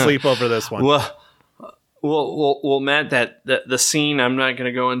losing sleep over this one. Well, Matt, that the scene, I'm not going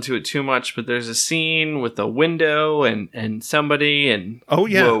to go into it too much, but there's a scene with a window and somebody and oh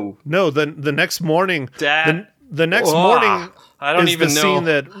yeah, whoa. No, the next morning, the next morning I don't is even the know. Scene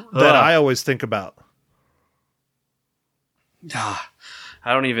that I always think about. I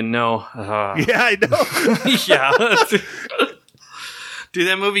don't even know. Yeah, I know. Yeah. Dude,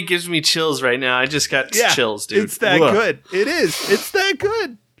 that movie gives me chills right now. I just got chills, dude. It's that good. It is. It's that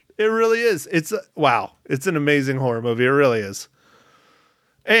good. It really is. Wow. It's an amazing horror movie. It really is.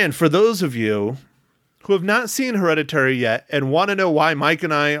 And for those of you who have not seen Hereditary yet and want to know why Mike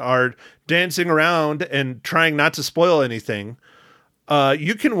and I are dancing around and trying not to spoil anything,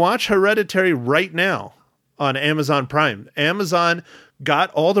 you can watch Hereditary right now on Amazon Prime. Amazon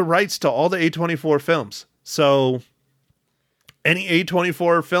got all the rights to all the A24 films. So any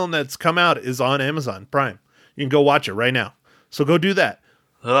A24 film that's come out is on Amazon Prime. You can go watch it right now. So go do that.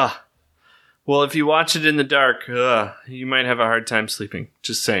 Well, if you watch it in the dark, you might have a hard time sleeping.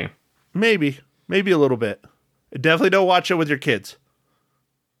 Just saying. Maybe a little bit. Definitely don't watch it with your kids.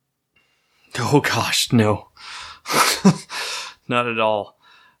 Oh gosh, no. Not at all.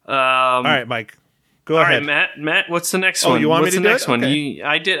 All right, Mike. Go ahead. All right, Matt, what's the next one? You want what's me to the do next it? one? Okay.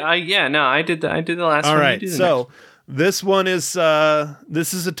 I did the last one. All right. So this one is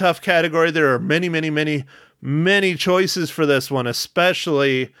this is a tough category. There are many choices for this one,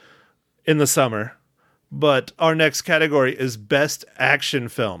 especially in the summer. But our next category is Best Action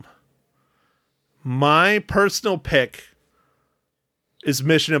Film. My personal pick is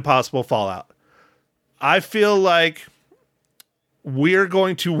Mission Impossible Fallout. I feel like we're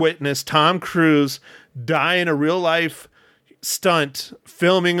going to witness Tom Cruise die in a real life stunt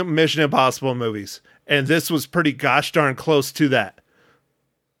filming Mission Impossible movies. And this was pretty gosh darn close to that.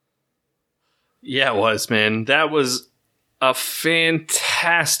 Yeah, it was, man. That was a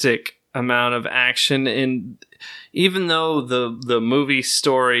fantastic amount of action. And even though the movie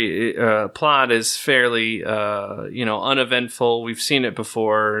story plot is fairly uneventful, we've seen it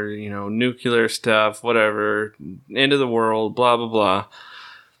before, nuclear stuff, whatever, end of the world, blah blah blah.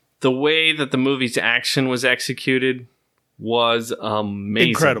 The way that the movie's action was executed was amazing,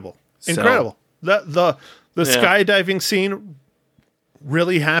 incredible. The skydiving scene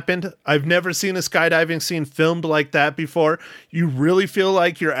really happened. I've never seen a skydiving scene filmed like that before. You really feel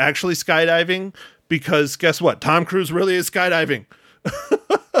like you're actually skydiving because guess what? Tom Cruise really is skydiving.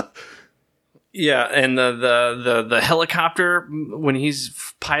 Yeah, and the helicopter, when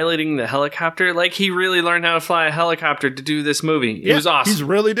he's piloting the helicopter, like he really learned how to fly a helicopter to do this movie. It was awesome. He's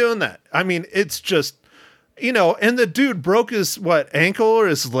really doing that. I mean, it's just, and the dude broke his ankle or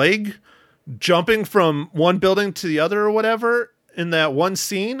his leg jumping from one building to the other or whatever in that one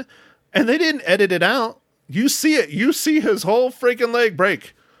scene, and they didn't edit it out. You see it. You see his whole freaking leg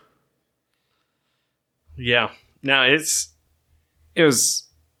break. Yeah. No, it was,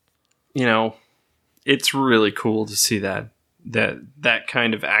 it's really cool to see that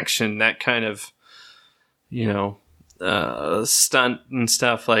kind of action, that kind of, stunt and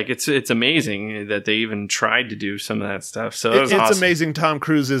stuff. Like it's amazing that they even tried to do some of that stuff. So it's awesome. Amazing. Tom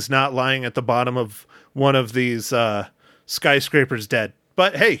Cruise is not lying at the bottom of one of these, skyscrapers dead.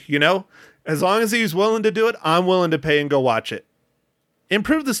 But hey, as long as he's willing to do it, I'm willing to pay and go watch it.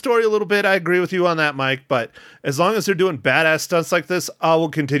 Improve the story a little bit. I agree with you on that, Mike. But as long as they're doing badass stunts like this, I will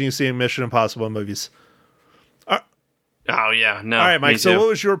continue seeing Mission Impossible movies. Oh, yeah. No. All right, Mike. So what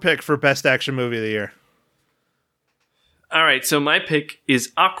was your pick for best action movie of the year? All right. So my pick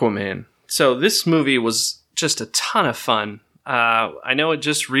is Aquaman. So this movie was just a ton of fun. I know it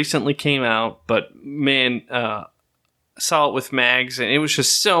just recently came out, but man, saw it with Mags, and it was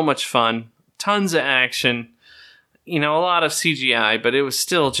just so much fun. Tons of action, a lot of CGI, but it was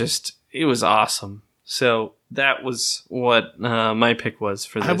still it was awesome. So that was what my pick was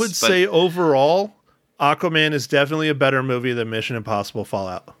for this. I would say overall, Aquaman is definitely a better movie than Mission Impossible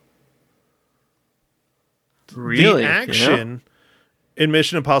Fallout. Really? The action in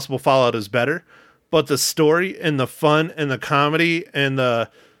Mission Impossible Fallout is better, but the story and the fun and the comedy and the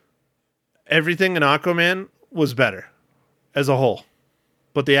everything in Aquaman was better as a whole.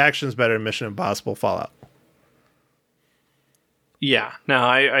 But the action's better in Mission Impossible Fallout. Yeah. No,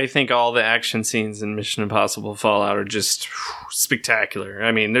 I think all the action scenes in Mission Impossible Fallout are just spectacular.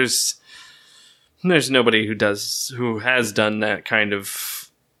 I mean, there's nobody who has done that kind of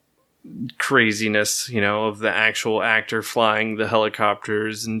craziness, of the actual actor flying the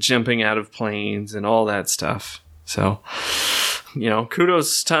helicopters and jumping out of planes and all that stuff. So,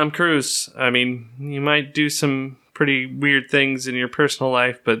 kudos to Tom Cruise. I mean, you might do some pretty weird things in your personal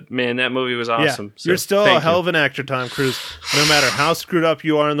life, but man, that movie was awesome. Yeah, you're still a hell of an actor, Tom Cruise, no matter how screwed up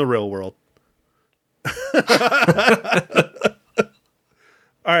you are in the real world.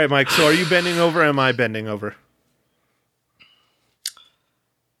 All right, Mike, so are you bending over or am I bending over?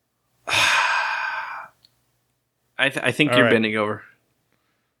 I think you're bending over.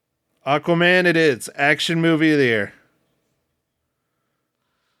 Aquaman it is. Action movie of the year.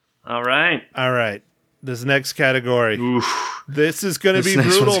 All right. This next category. Oof. This is going to be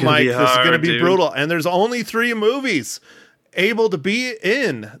brutal, Mike. This is going to be dude. brutal. And there's only 3 movies able to be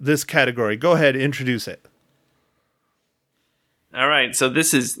in this category. Go ahead, introduce it. All right. So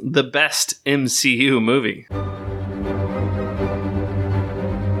this is the best MCU movie.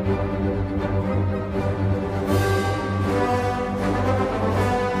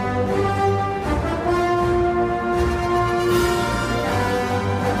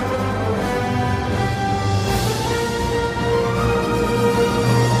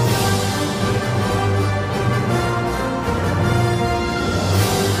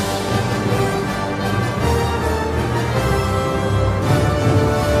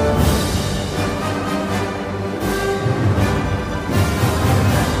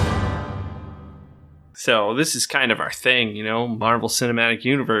 So this is kind of our thing, Marvel Cinematic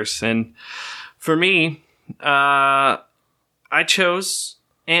Universe. And for me, I chose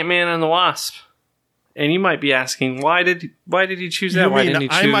Ant-Man and the Wasp. And you might be asking, why did you choose that? Why didn't you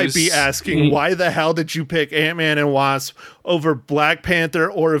choose... I might be asking, why the hell did you pick Ant-Man and Wasp over Black Panther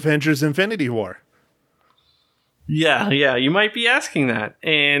or Avengers Infinity War? Yeah, you might be asking that.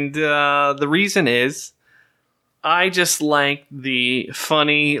 And the reason is, I just like the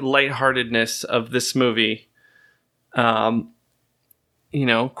funny lightheartedness of this movie, quite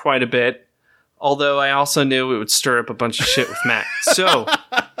a bit. Although I also knew it would stir up a bunch of shit with Matt. So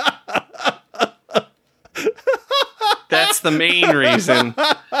that's the main reason.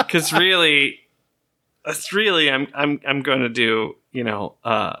 Because really, I'm going to do,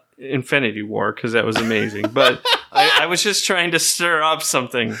 Infinity War because that was amazing. But I was just trying to stir up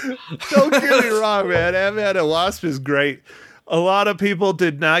something. Don't get me wrong, man. Ant-Man and Wasp is great. A lot of people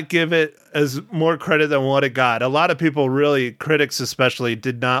did not give it as more credit than what it got. A lot of people, really, critics especially,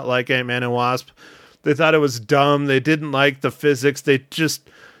 did not like Ant-Man and Wasp. They thought it was dumb. They didn't like the physics. They just,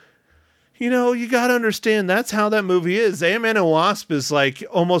 you got to understand that's how that movie is. Ant-Man and Wasp is like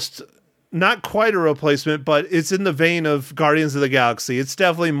almost not quite a replacement, but it's in the vein of Guardians of the Galaxy. It's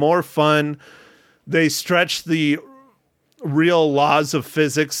definitely more fun. They stretch the real laws of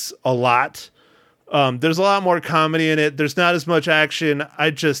physics a lot. There's a lot more comedy in it. There's not as much action.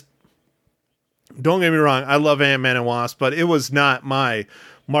 Don't get me wrong, I love Ant-Man and Wasp, but it was not my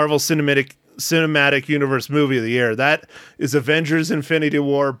Marvel Cinematic Universe movie of the year. That is Avengers Infinity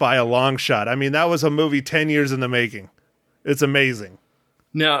War by a long shot. I mean, that was a movie 10 years in the making. It's amazing.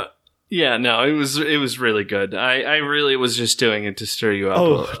 No, it was really good. I really was just doing it to stir you up.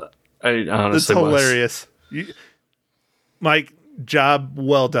 Oh, I honestly it's hilarious. Mike, job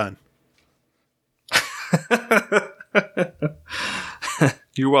well done.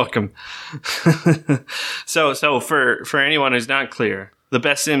 You're welcome. So for anyone who's not clear, the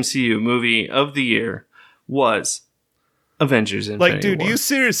best MCU movie of the year was Avengers Infinity Like, dude, War. you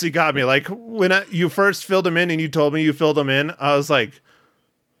seriously got me. Like, when you first filled him in and you told me you filled him in, I was like,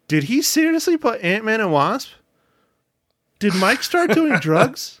 did he seriously put Ant-Man and Wasp? Did Mike start doing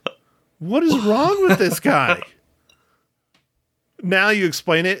drugs? What is wrong with this guy? Now you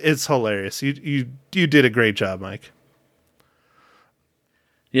explain it, it's hilarious. You did a great job, Mike.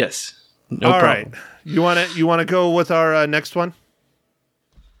 Yes. No All problem. right. You want to go with our next one?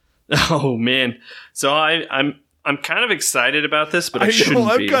 Oh man. So I'm kind of excited about this, but I shouldn't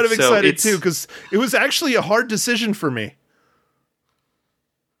I'm be. kind of So excited too, because it was actually a hard decision for me.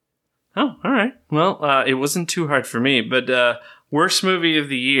 Oh, all right. Well, it wasn't too hard for me, but worst movie of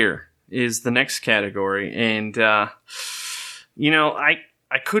the year is the next category, and I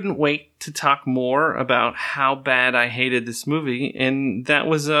couldn't wait to talk more about how bad I hated this movie, and that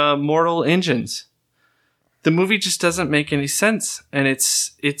was Mortal Engines. The movie just doesn't make any sense, and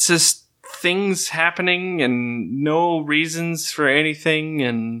it's just things happening and no reasons for anything,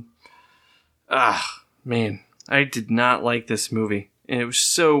 and man, I did not like this movie. And it was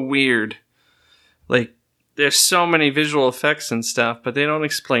so weird. Like, there's so many visual effects and stuff, but they don't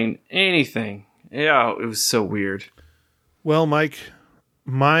explain anything. Yeah, it was so weird. Well, Mike,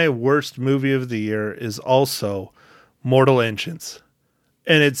 my worst movie of the year is also Mortal Engines.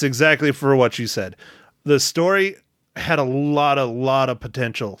 And it's exactly for what you said. The story had a lot of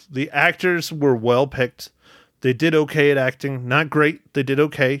potential. The actors were well picked. They did okay at acting. Not great. They did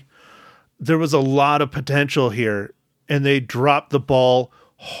okay. There was a lot of potential here. And they dropped the ball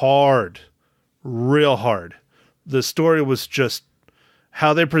hard, real hard. The story was just,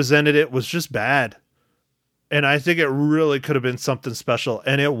 how they presented it was just bad. And I think it really could have been something special.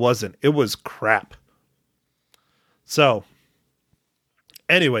 And it wasn't. It was crap. So,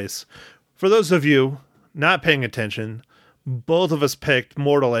 anyways, for those of you not paying attention, both of us picked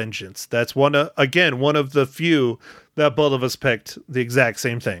Mortal Engines. That's one of the few that both of us picked the exact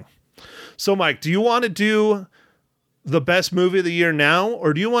same thing. So, Mike, do you want to do the best movie of the year now,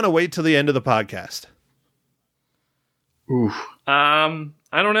 or do you want to wait till the end of the podcast? Ooh. I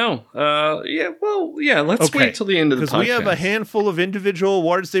don't know. Let's wait till the end of the podcast. Because we have a handful of individual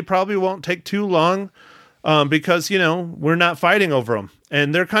awards. They probably won't take too long because, we're not fighting over them.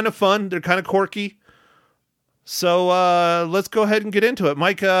 And they're kind of fun. They're kind of quirky. So let's go ahead and get into it.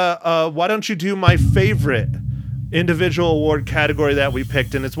 Mike, why don't you do my favorite individual award category that we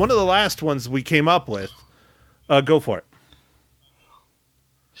picked? And it's one of the last ones we came up with. Go for it.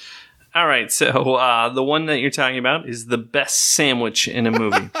 All right, so the one that you're talking about is the best sandwich in a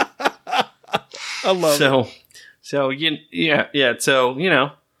movie. I love it. So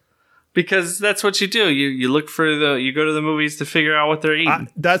because that's what you do. You look for you go to the movies to figure out what they're eating.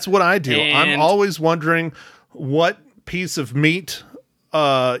 That's what I do. And I'm always wondering what piece of meat,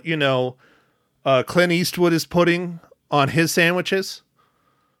 Clint Eastwood is putting on his sandwiches.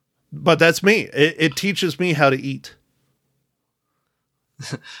 But that's me. It teaches me how to eat.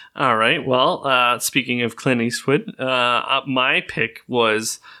 All right. Well, speaking of Clint Eastwood, my pick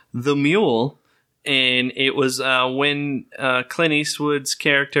was The Mule, and it was when Clint Eastwood's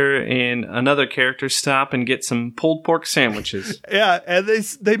character and another character stop and get some pulled pork sandwiches. Yeah, and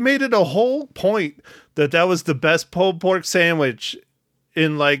they made it a whole point that was the best pulled pork sandwich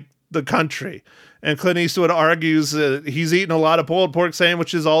in the country. And Clint Eastwood argues that he's eaten a lot of pulled pork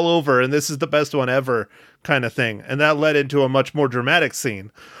sandwiches all over, and this is the best one ever, kind of thing. And that led into a much more dramatic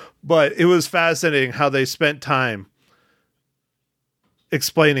scene. But it was fascinating how they spent time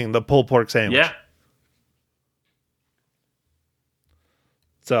explaining the pulled pork sandwich. Yeah.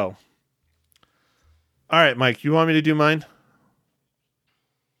 So, all right, Mike, you want me to do mine?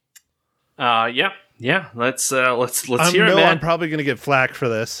 Yeah. Let's hear it, I'm man. probably going to get flack for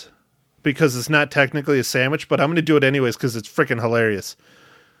this because it's not technically a sandwich, but I'm going to do it anyways because it's freaking hilarious.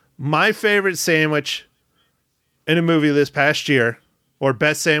 My favorite sandwich in a movie this past year, or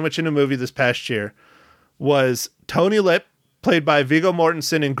best sandwich in a movie this past year, was Tony Lip, played by Viggo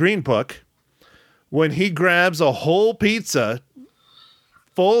Mortensen in Green Book, when he grabs a whole pizza,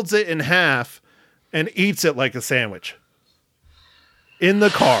 folds it in half, and eats it like a sandwich in the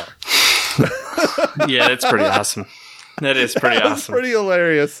car. Yeah, that's pretty awesome. That is pretty awesome. Pretty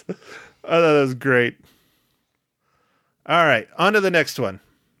hilarious. I thought that was great. All right, on to the next one.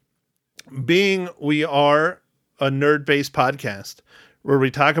 Being we are a nerd-based podcast where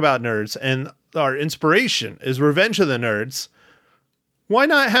we talk about nerds and our inspiration is Revenge of the Nerds, why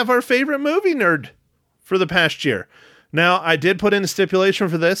not have our favorite movie nerd for the past year? Now, I did put in a stipulation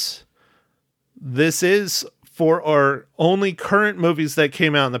for this. This is for our only current movies that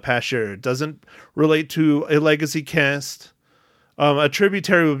came out in the past year. It doesn't relate to a legacy cast. A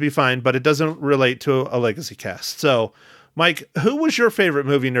tributary would be fine, but it doesn't relate to a legacy cast. So, Mike, who was your favorite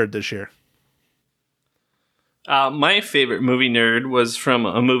movie nerd this year? My favorite movie nerd was from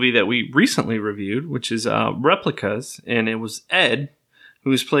a movie that we recently reviewed, which is Replicas, and it was Ed,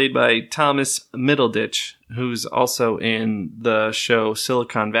 who's played by Thomas Middleditch, who's also in the show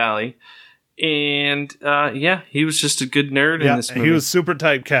Silicon Valley. And he was just a good nerd in this movie. He was super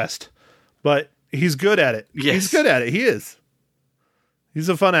typecast, but he's good at it. Yes. He's good at it. He is. He's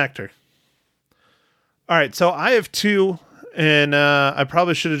a fun actor. All right, so I have two, and I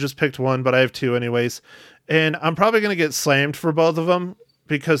probably should have just picked one, but I have two anyways. And I'm probably going to get slammed for both of them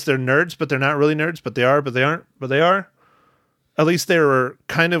because they're nerds, but they're not really nerds, but they are, but they aren't, but they are. At least they were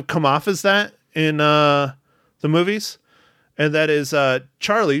kind of come off as that in the movies. And that is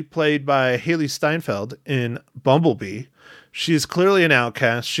Charlie, played by Haley Steinfeld in Bumblebee. She's clearly an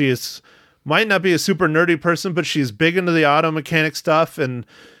outcast. Might not be a super nerdy person, but she's big into the auto mechanic stuff. And,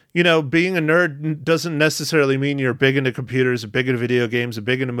 you know, being a nerd doesn't necessarily mean you're big into computers, and big into video games, and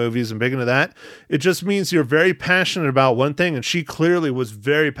big into movies, and big into that. It just means you're very passionate about one thing. And she clearly was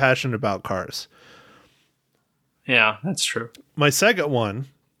very passionate about cars. Yeah, that's true. My second one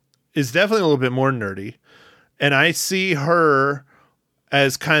is definitely a little bit more nerdy. And I see her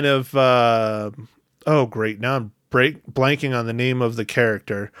as kind of, great. Now I'm blanking on the name of the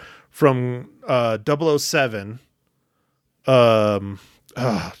character from 007. You know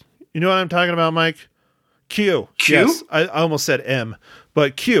what I'm talking about, Mike? Q. Q? Yes, I almost said M,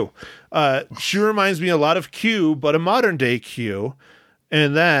 but Q. She reminds me a lot of Q, but a modern day Q.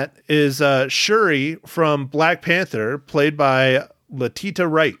 And that is Shuri from Black Panther, played by Letitia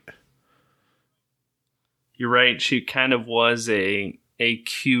Wright. You're right. She kind of was a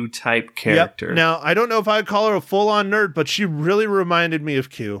Q type character. Yep. Now, I don't know if I'd call her a full-on nerd, but she really reminded me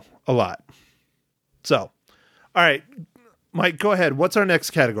of Q a lot. So, all right, Mike, go ahead. What's our next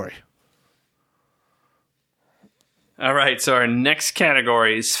category? All right, so our next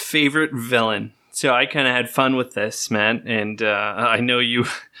category is favorite villain. So I kind of had fun with this, Matt, and I know you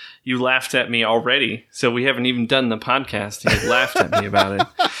laughed at me already. So we haven't even done the podcast. You laughed at me about it.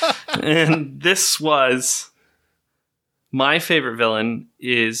 And this was my favorite villain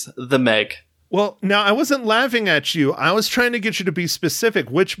is the Meg. Well, now I wasn't laughing at you. I was trying to get you to be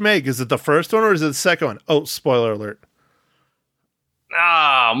specific. Which Meg? Is it the first one or is it the second one? Oh, spoiler alert.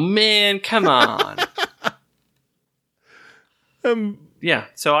 Oh, man, come on. Yeah,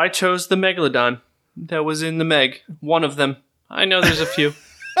 so I chose the Megalodon that was in the Meg. One of them. I know there's a few.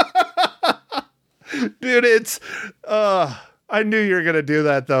 Dude, it's... I knew you were going to do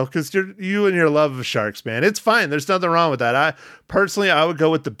that, though, because you and your love of sharks, man. It's fine. There's nothing wrong with that. I would go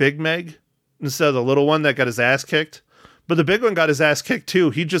with the big Meg instead of the little one that got his ass kicked. But the big one got his ass kicked,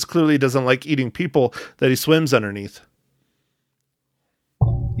 too. He just clearly doesn't like eating people that he swims underneath.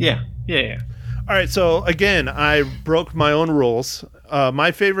 Yeah. All right, so again, I broke my own rules.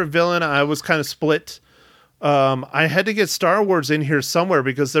 My favorite villain, I was kind of split. I had to get Star Wars in here somewhere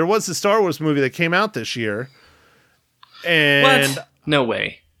because there was a Star Wars movie that came out this year. And what? No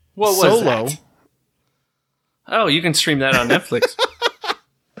way. What was Solo, that? Oh, you can stream that on Netflix.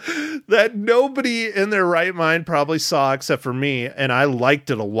 that nobody in their right mind probably saw except for me, and I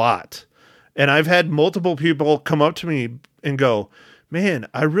liked it a lot. And I've had multiple people come up to me and go, man,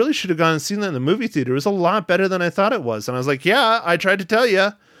 I really should have gone and seen that in the movie theater. It was a lot better than I thought it was. And I was like, yeah, I tried to tell you.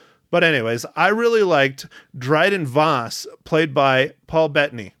 But anyways, I really liked Dryden Voss, played by Paul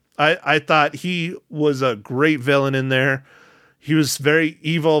Bettany. I thought he was a great villain in there. He was very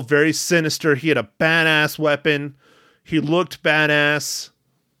evil, very sinister. He had a badass weapon. He looked badass.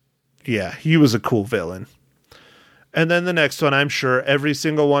 Yeah, he was a cool villain. And then the next one, I'm sure every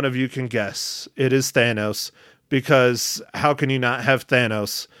single one of you can guess. It is Thanos, because how can you not have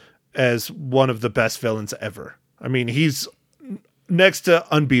Thanos as one of the best villains ever? I mean, he's next to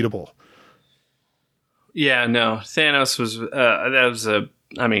unbeatable. Yeah, no, Thanos was,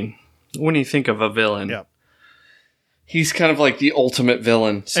 when you think of a villain, Yeah. he's kind of like the ultimate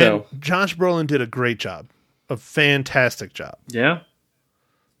villain. So, And Josh Brolin did a great job. A fantastic job. yeah.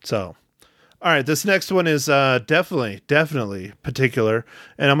 So, all right, this next one is definitely particular,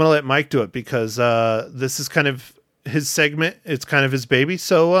 and I'm going to let Mike do it because this is kind of his segment. It's kind of his baby.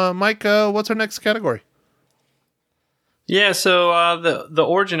 So, Mike, what's our next category? Yeah, so the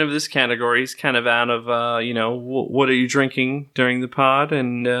origin of this category is kind of out of, what are you drinking during the pod?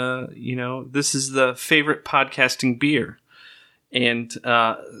 And, this is the favorite podcasting beer. And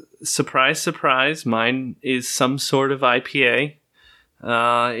surprise, surprise, mine is some sort of IPA.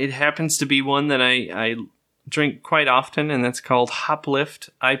 It happens to be one that I drink quite often, and that's called Hoplift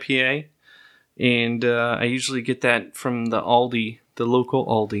IPA. And I usually get that from the Aldi, the local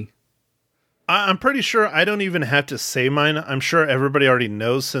Aldi. I'm pretty sure I don't even have to say mine. I'm sure everybody already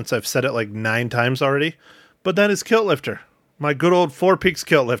knows since I've said it like 9 times already. But that is Kilt Lifter. My good old Four Peaks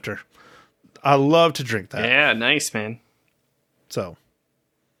Kilt Lifter. I love to drink that. Yeah, nice, man. So,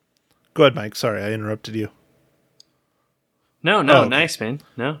 go ahead, Mike. Sorry, I interrupted you. No, okay. Nice, man.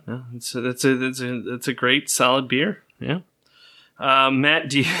 No, it's a great solid beer. Yeah. Matt,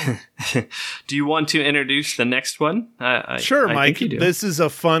 do you want to introduce the next one? Sure, I Mike. think you do. This is a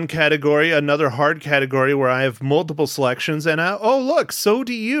fun category, another hard category where I have multiple selections, and look, so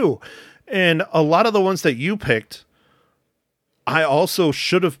do you. And a lot of the ones that you picked, I also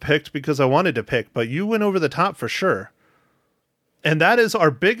should have picked because I wanted to pick, but you went over the top for sure. And that is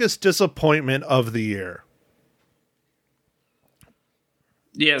our biggest disappointment of the year.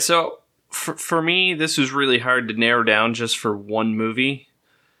 Yeah, so for me, this was really hard to narrow down just for one movie.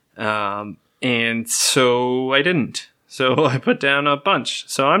 And so I didn't. So I put down a bunch.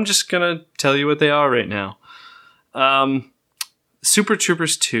 So I'm just going to tell you what they are right now. Super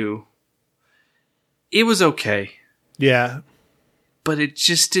Troopers 2. It was okay. Yeah. But it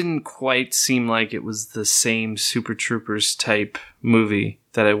just didn't quite seem like it was the same Super Troopers type movie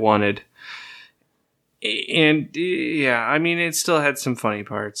that I wanted. And yeah, I mean, it still had some funny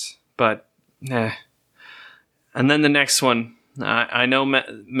parts, but eh. And then the next one, I know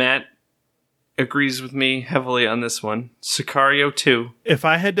Matt agrees with me heavily on this one. Sicario 2. If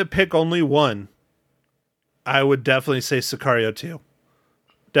I had to pick only one, I would definitely say Sicario 2.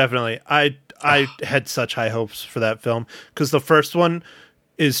 Definitely. I had such high hopes for that film because the first one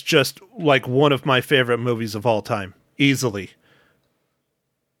is just like one of my favorite movies of all time. Easily.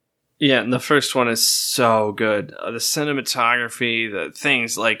 Yeah, and the first one is so good. The cinematography, the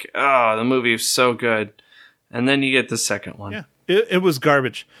things like, the movie is so good. And then you get the second one. Yeah, it was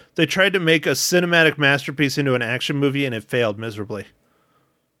garbage. They tried to make a cinematic masterpiece into an action movie and it failed miserably.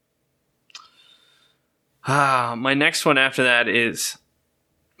 My next one after that is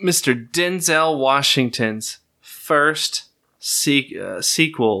Mr. Denzel Washington's first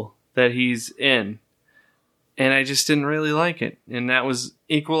sequel that he's in. And I just didn't really like it. And that was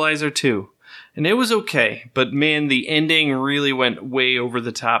Equalizer 2. And it was okay. But man, the ending really went way over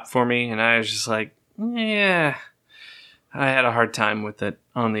the top for me. And I was just like, yeah. I had a hard time with it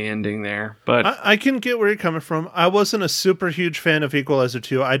on the ending there. But I can get where you're coming from. I wasn't a super huge fan of Equalizer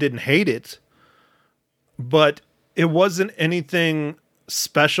 2. I didn't hate it. But it wasn't anything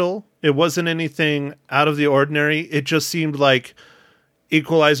special. It wasn't anything out of the ordinary. It just seemed like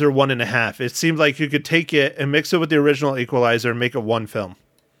Equalizer 1.5. It seemed like you could take it and mix it with the original Equalizer and make it one film.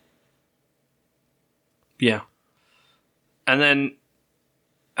 yeah. And then,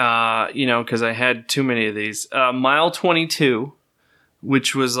 because I had too many of these. Mile 22,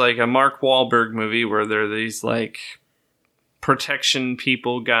 which was like a Mark Wahlberg movie where there are these like protection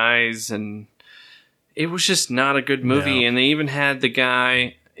people guys, and it was just not a good movie. No. And they even had the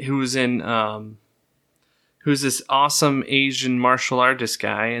guy who was in who's this awesome Asian martial artist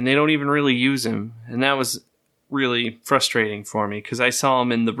guy, and they don't even really use him. And that was really frustrating for me, because I saw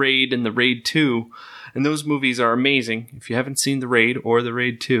him in The Raid and The Raid 2, and those movies are amazing. If you haven't seen The Raid or The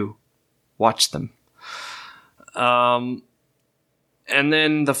Raid 2, watch them. And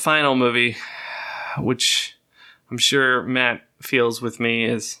then the final movie, which I'm sure Matt feels with me,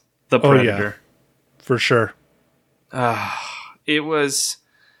 is The Predator. Yeah, for sure.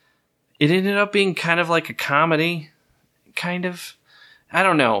 It ended up being kind of like a comedy, kind of. I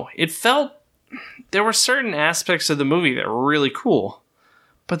don't know. It felt there were certain aspects of the movie that were really cool,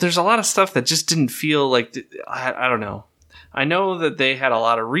 but there's a lot of stuff that just didn't feel like, I don't know. I know that they had a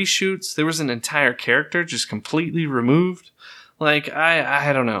lot of reshoots. There was an entire character just completely removed. Like,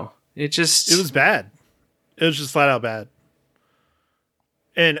 I don't know. It was bad. It was just flat out bad.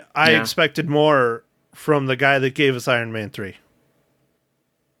 And I expected more from the guy that gave us Iron Man 3.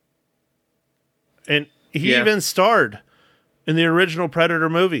 And he even starred in the original Predator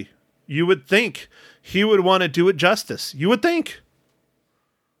movie. You would think he would want to do it justice. You would think.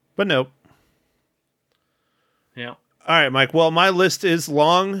 But nope. Yeah. All right, Mike. Well, my list is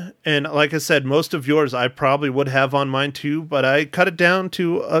long. And like I said, most of yours I probably would have on mine too. But I cut it down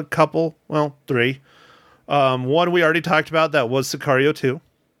to a couple. Well, 3. One we already talked about. That was Sicario 2.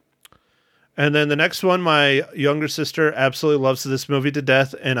 And then the next one, my younger sister absolutely loves this movie to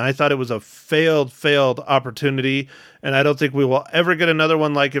death, and I thought it was a failed opportunity, and I don't think we will ever get another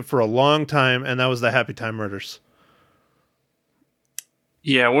one like it for a long time, and that was the Happy Time Murders.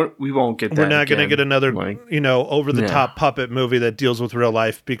 Yeah, we won't get that. We're not going to get another, like, over-the-top puppet movie that deals with real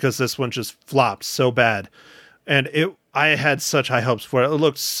life, because this one just flopped so bad. And I had such high hopes for it. It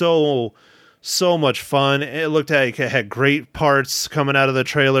looked so much fun. It looked like it had great parts coming out of the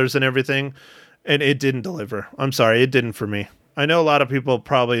trailers and everything, and it didn't deliver. I'm sorry, it didn't for me. I know a lot of people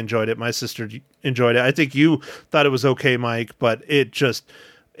probably enjoyed it. My sister enjoyed it. I think you thought it was okay, Mike, but it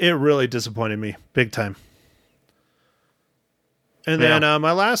really disappointed me big time. And then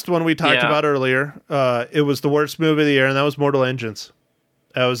my last one we talked about earlier, it was the worst movie of the year, and that was Mortal Engines.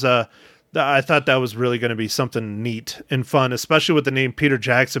 That was I thought that was really going to be something neat and fun, especially with the name Peter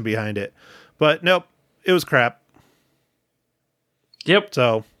Jackson behind it. But nope, it was crap. Yep.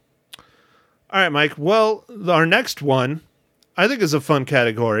 So, all right, Mike. Well, our next one, I think, is a fun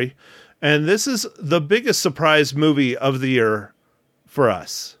category. And this is the biggest surprise movie of the year for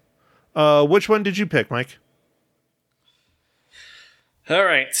us. Which one did you pick, Mike? All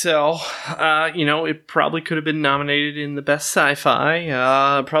right, so, it probably could have been nominated in the best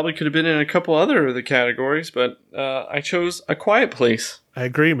sci-fi. Probably could have been in a couple other of the categories, but I chose A Quiet Place. I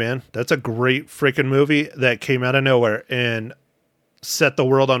agree, man. That's a great freaking movie that came out of nowhere and set the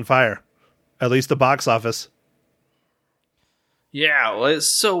world on fire. At least the box office. Yeah, well, it's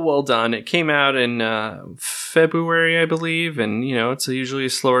so well done. It came out in February, I believe, and, it's usually a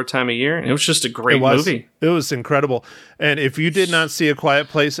slower time of year. And it was just a great movie. It was incredible. And if you did not see A Quiet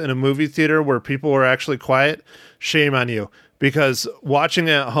Place in a movie theater where people were actually quiet, shame on you. Because watching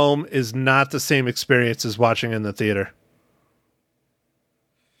it at home is not the same experience as watching in the theater.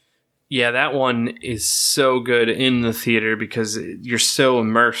 Yeah, that one is so good in the theater because you're so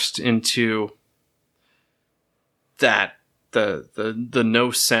immersed into that. The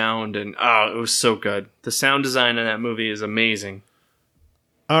no sound, and it was so good. The sound design in that movie is amazing.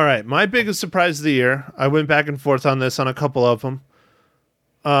 All right, my biggest surprise of the year. I went back and forth on this on a couple of them.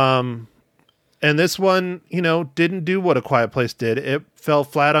 And this one, didn't do what A Quiet Place did. It fell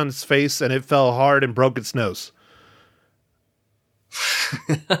flat on its face, and it fell hard and broke its nose.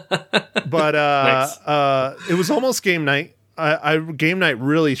 But nice. It was almost game night. Game night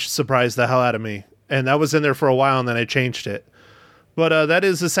really surprised the hell out of me. And that was in there for a while, and then I changed it. But that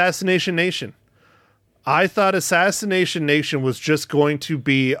is Assassination Nation. I thought Assassination Nation was just going to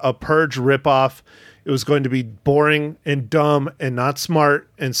be a Purge ripoff. It was going to be boring and dumb and not smart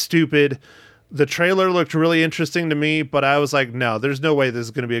and stupid. The trailer looked really interesting to me, but I was like, no, there's no way this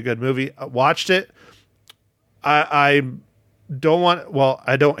is going to be a good movie. I watched it. I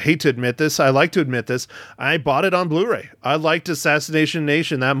don't hate to admit this. I like to admit this. I bought it on Blu-ray. I liked Assassination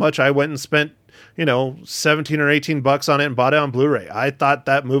Nation that much. I went and spent 17 or 18 bucks on it and bought it on Blu-ray. I thought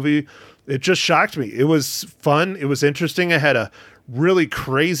that movie, it just shocked me. It was fun. It was interesting. It had a really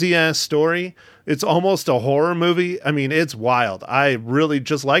crazy ass story. It's almost a horror movie. I mean, it's wild. I really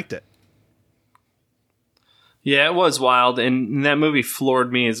just liked it. Yeah, it was wild. And that movie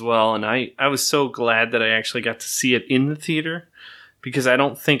floored me as well. And I was so glad that I actually got to see it in the theater because I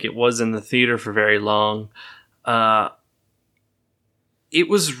don't think it was in the theater for very long. It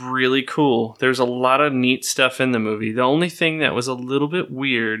was really cool. There's a lot of neat stuff in the movie. The only thing that was a little bit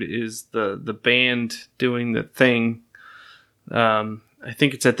weird is the band doing the thing. I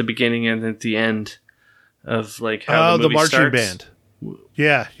think it's at the beginning and at the end of like how the movie marching starts. Band.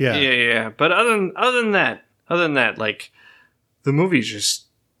 Yeah. But other than that, like the movie's just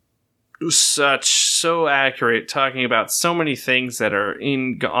so accurate, talking about so many things that are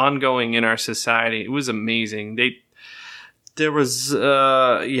ongoing in our society. It was amazing. There was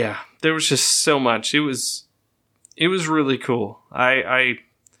just so much. It was really cool. The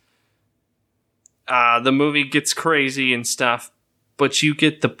movie gets crazy and stuff, but you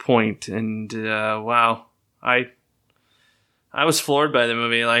get the point. And wow, I was floored by the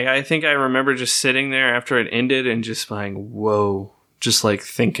movie. Like, I think I remember just sitting there after it ended and just like, whoa, just like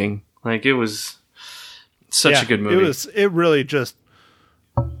thinking. Like, it was such a good movie. It really just,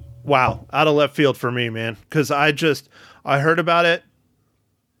 wow, out of left field for me, man. Because I heard about it,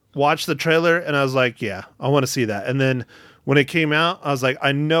 watched the trailer, and I was like, yeah, I want to see that. And then when it came out, I was like,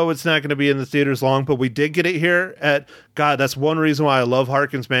 I know it's not going to be in the theaters long, but we did get it here at, God, that's one reason why I love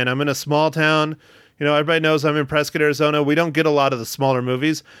Harkins, man. I'm in a small town. You know, everybody knows I'm in Prescott, Arizona. We don't get a lot of the smaller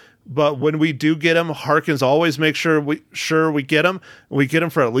movies, but when we do get them, Harkins always makes sure we get them. We get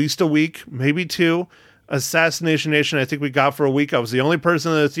them for at least a week, maybe 2. Assassination Nation, I think we got for a week. I was the only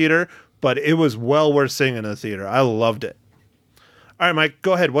person in the theater, but it was well worth seeing in the theater. I loved it. All right, Mike,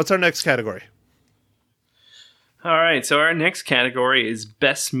 go ahead. What's our next category? All right, so our next category is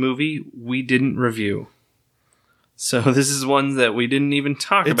Best Movie We Didn't Review. So this is one that we didn't even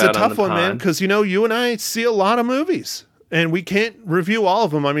talk about on the pod. It's a tough one, man, because, you know, you and I see a lot of movies, and we can't review all of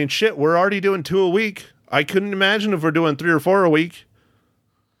them. I mean, shit, we're already doing 2 a week. I couldn't imagine if we're doing 3 or 4 a week.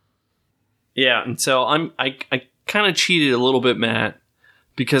 Yeah, and so I kind of cheated a little bit, Matt,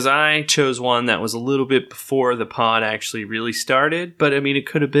 because I chose one that was a little bit before the pod actually really started, but I mean, it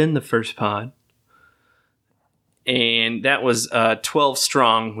could have been the first pod. And that was 12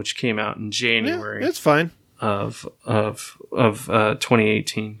 Strong, which came out in January. Yeah, it's fine. Of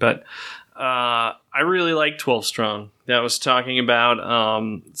 2018. But I really like 12 Strong. That was talking about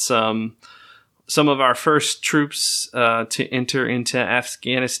some of our first troops to enter into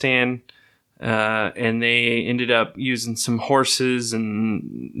Afghanistan. And they ended up using some horses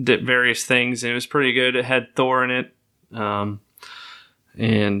and did various things, and it was pretty good. It had Thor in it.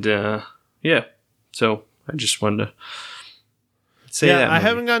 Yeah. So I just wanted to say that. I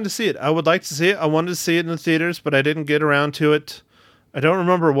haven't gotten to see it. I would like to see it. I wanted to see it in the theaters, but I didn't get around to it. I don't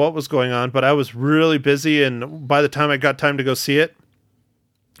remember what was going on, but I was really busy, and by the time I got time to go see it,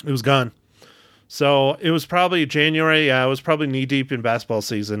 it was gone. So it was probably January. Yeah, I was probably knee-deep in basketball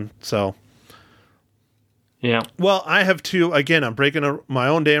season, so... Yeah. Well, I have 2. Again, I'm breaking my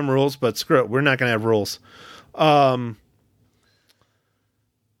own damn rules, but screw it. We're not going to have rules.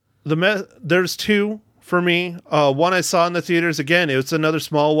 There's 2 for me. One I saw in the theaters. Again, it was another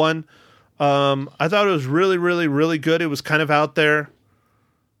small one. I thought it was really, really, really good. It was kind of out there.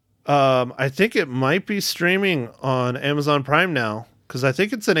 I think it might be streaming on Amazon Prime now, because I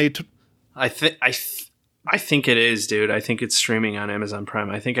think it's an I think it is, dude. I think it's streaming on Amazon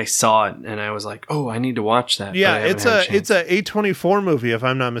Prime. I think I saw it and I was like, "Oh, I need to watch that." Yeah, it's a A24 movie, if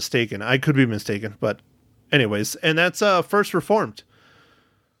I'm not mistaken. I could be mistaken, but anyways, and that's First Reformed.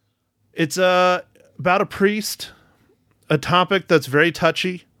 It's about a priest, a topic that's very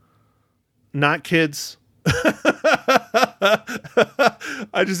touchy, not kids. I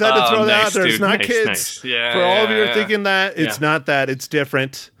just had to throw that out there. It's not kids. Nice. Yeah, for all of you who are thinking that, it's not that. It's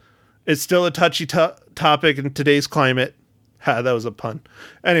different. It's still a touchy topic in today's climate. Ha, that was a pun.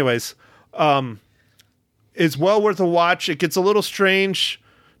 Anyways, it's well worth a watch. It gets a little strange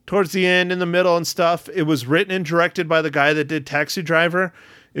towards the end, in the middle and stuff. It was written and directed by the guy that did Taxi Driver.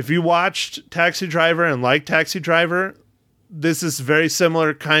 If you watched Taxi Driver and liked Taxi Driver, this is very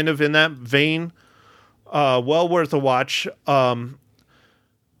similar kind of in that vein. Well worth a watch.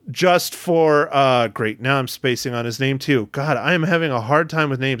 Just for great, now I'm spacing on his name too. God, I am having a hard time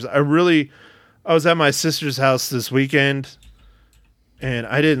with names. I was at my sister's house this weekend and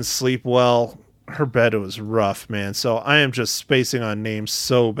I didn't sleep well. Her bed was rough, man. So I am just spacing on names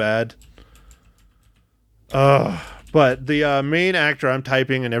so bad. But the main actor, I'm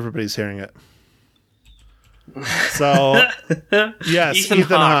typing and everybody's hearing it. So yes,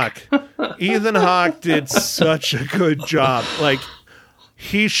 Ethan Hawke. Ethan Hawke did such a good job. Like,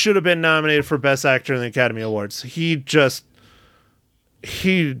 he should have been nominated for Best Actor in the Academy Awards. He just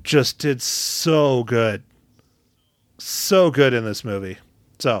did so good. So good in this movie.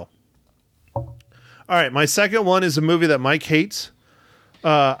 So, all right, my second one is a movie that Mike hates.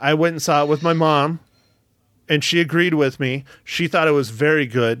 I went and saw it with my mom, and she agreed with me. She thought it was very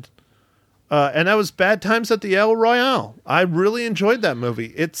good. And that was Bad Times at the El Royale. I really enjoyed that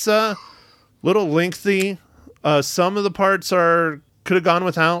movie. It's a little lengthy. Some of the parts could have gone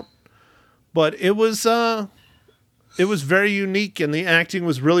without, but it was very unique, and the acting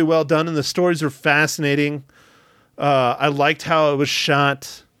was really well done, and the stories are fascinating. I liked how it was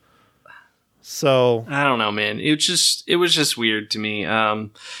shot. So I don't know, man. It was just weird to me.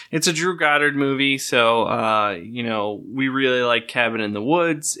 It's a Drew Goddard movie, so we really like Cabin in the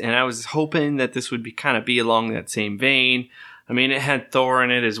Woods, and I was hoping that this would be along that same vein. I mean, it had Thor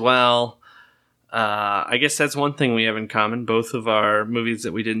in it as well. I guess that's one thing we have in common. Both of our movies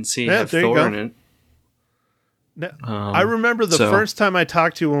that we didn't see have there you Thor go. in it. I remember the first time I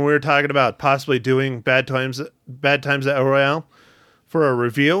talked to you when we were talking about possibly doing Bad Times at El Royale for a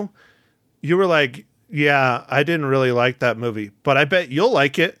review. You were like, yeah, I didn't really like that movie, but I bet you'll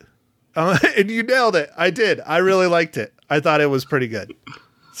like it. And you nailed it. I did. I really liked it. I thought it was pretty good.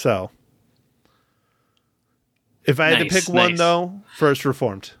 So if I had to pick one, though, First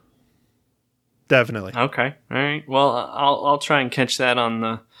Reformed. Definitely. Okay. All right. Well, I'll try and catch that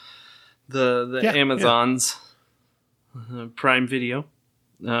on the Amazon's Prime Video.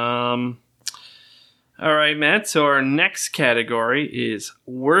 All right, Matt. So our next category is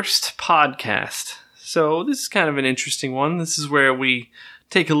Worst Podcast. So this is kind of an interesting one. This is where we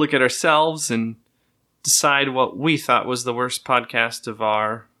take a look at ourselves and decide what we thought was the worst podcast of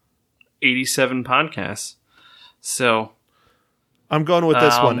our 87 podcasts. So I'm going with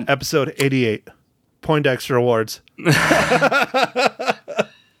this one, episode 88, Poindexter Awards.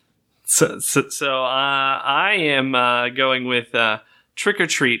 So I am going with Trick or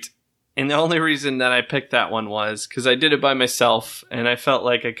Treat. And the only reason that I picked that one was because I did it by myself, and I felt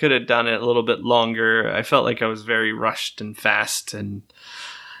like I could have done it a little bit longer. I felt like I was very rushed and fast, and,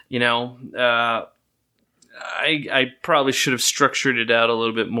 I probably should have structured it out a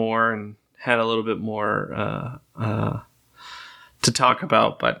little bit more and had a little bit more to talk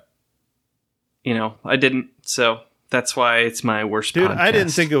about, but, I didn't. So that's why it's my worst podcast. I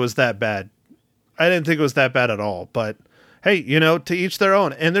didn't think it was that bad. I didn't think it was that bad at all, but hey, to each their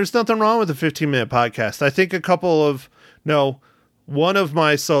own. And there's nothing wrong with a 15-minute podcast. I think one of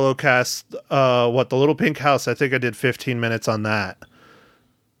my solo casts, The Little Pink House, I think I did 15 minutes on that.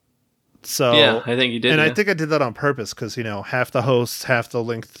 So yeah, I think you did. And I think I did that on purpose because, half the hosts, half the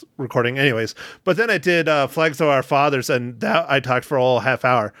length recording anyways. But then I did Flags of Our Fathers, and that I talked for a whole half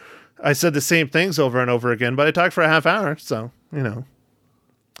hour. I said the same things over and over again, but I talked for a half hour. So, Yeah.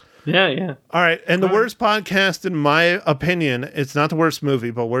 All right. And the worst podcast, in my opinion, it's not the worst movie,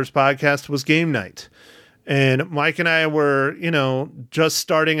 but worst podcast was Game Night. And Mike and I were, just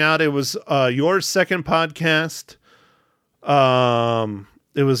starting out. It was your second podcast.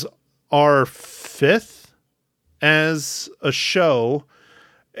 It was our fifth as a show.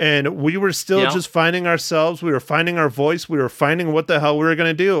 And we were still just finding ourselves. We were finding our voice. We were finding what the hell we were going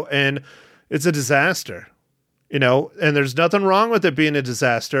to do. And it's a disaster. And there's nothing wrong with it being a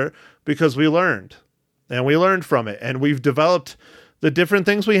disaster because we learned from it, and we've developed the different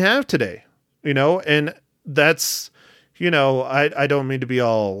things we have today, and that's, I don't mean to be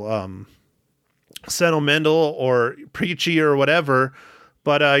all sentimental or preachy or whatever,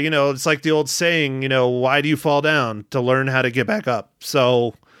 but, it's like the old saying, why do you fall down? To learn how to get back up.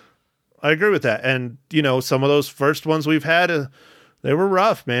 So I agree with that. And, some of those first ones we've had, they were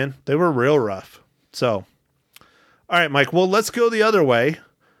rough, man. They were real rough. So, all right, Mike. Well, let's go the other way.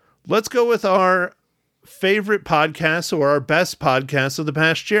 Let's go with our favorite podcasts or our best podcasts of the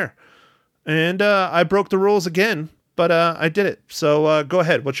past year. And I broke the rules again, but I did it. So go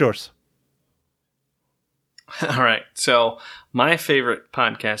ahead. What's yours? All right. So my favorite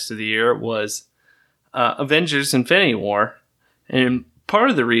podcast of the year was Avengers Infinity War. And part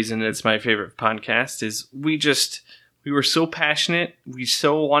of the reason it's my favorite podcast is we were so passionate. We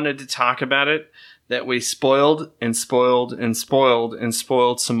so wanted to talk about it that we spoiled and spoiled and spoiled and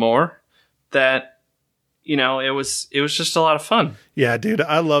spoiled some more, that, it was just a lot of fun. Yeah, dude,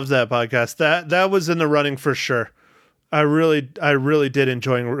 I love that podcast. That was in the running for sure. I really did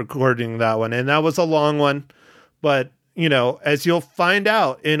enjoy recording that one. And that was a long one, but as you'll find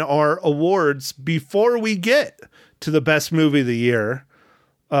out in our awards before we get to the best movie of the year,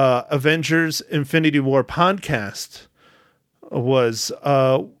 Avengers Infinity War podcast was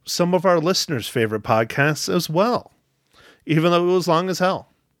some of our listeners' favorite podcasts as well, even though it was long as hell.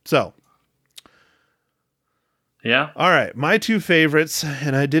 So, yeah. All right. My two favorites,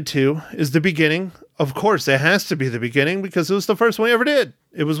 and I did too, is The Beginning. Of course, it has to be The Beginning because it was the first one we ever did.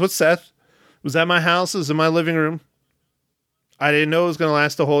 It was with Seth. It was at my house. It was in my living room. I didn't know it was going to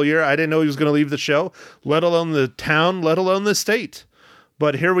last the whole year. I didn't know he was going to leave the show, let alone the town, let alone the state.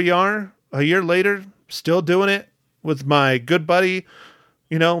 But here we are, a year later, still doing it with my good buddy,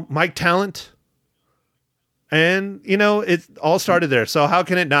 Mike Talent. And, it all started there. So how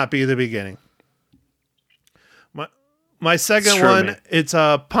can it not be The Beginning? My second one, man. It's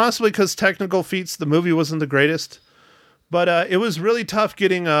possibly because technical feats, the movie wasn't the greatest. But it was really tough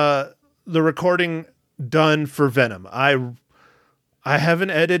getting the recording done for Venom. I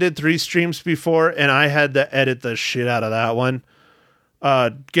haven't edited 3 streams before, and I had to edit the shit out of that one.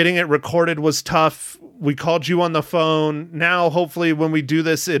 Getting it recorded was tough. we called you on the phone. Now, hopefully, when we do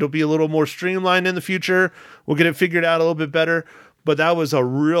this, it'll be a little more streamlined in the future. We'll get it figured out a little bit better. But that was a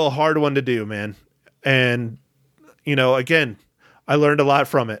real hard one to do, man. And, again, I learned a lot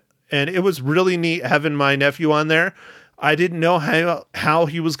from it. And it was really neat having my nephew on there. I didn't know how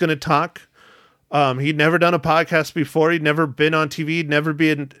he was going to talk. He'd never done a podcast before. He'd never been on TV. He'd never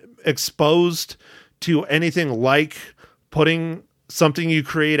been exposed to anything like putting something you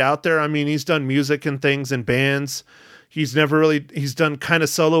create out there. I mean, he's done music and things and bands. He's done kind of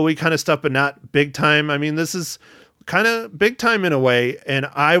solo-y kind of stuff, but not big time. I mean, this is kind of big time in a way, and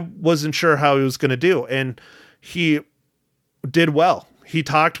I wasn't sure how he was going to do. And he did well. He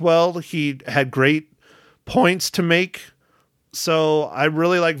talked well. He had great points to make. So I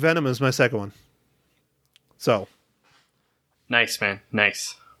really like Venom as my second one. So. Nice, man.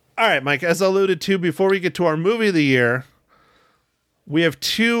 Nice. All right, Mike, as I alluded to before we get to our movie of the year, we have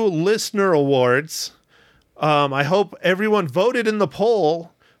 2 listener awards. I hope everyone voted in the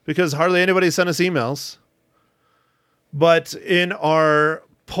poll because hardly anybody sent us emails. But in our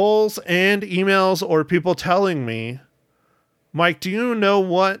polls and emails or people telling me, Mike, do you know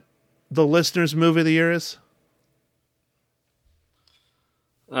what the listener's movie of the year is?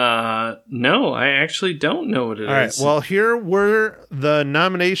 No, I actually don't know what it is. All right, well, here were the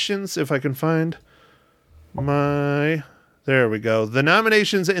nominations, if I can find there we go. The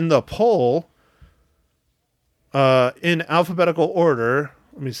nominations in the poll, in alphabetical order.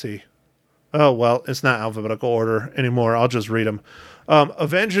 Let me see. Oh, well, it's not alphabetical order anymore. I'll just read them.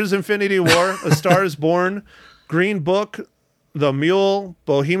 Avengers Infinity War, A Star is Born, Green Book, The Mule,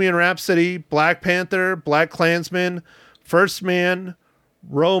 Bohemian Rhapsody, Black Panther, Black Klansman, First Man,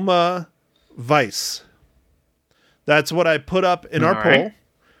 Roma, Vice. That's what I put up in our poll.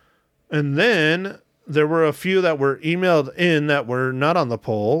 And then there were a few that were emailed in that were not on the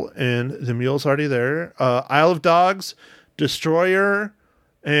poll, and The Mule's already there. Isle of Dogs, Destroyer,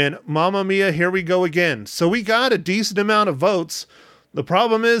 and Mamma Mia, Here We Go Again. So we got a decent amount of votes. The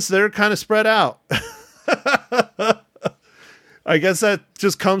problem is they're kind of spread out. I guess that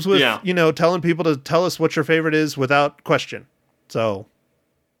just comes with, telling people to tell us what your favorite is without question. So,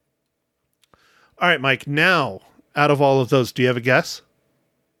 all right, Mike, now, out of all of those, do you have a guess?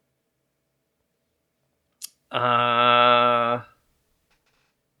 I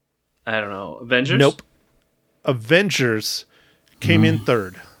don't know. Avengers? Nope. Avengers came in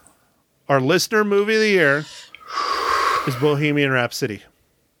third. Our listener movie of the year is Bohemian Rhapsody.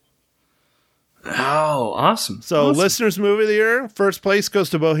 Oh, awesome. So, awesome. listeners movie of the year, first place goes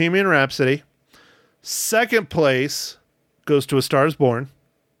to Bohemian Rhapsody. Second place goes to A Star is Born.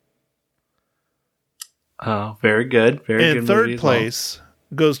 Oh, very good. Very good. And third place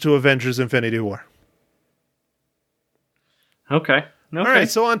goes to Avengers Infinity War. Okay. All right,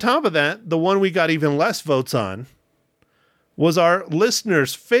 so on top of that, the one we got even less votes on was our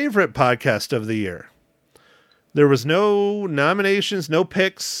listeners' favorite podcast of the year. There was no nominations, no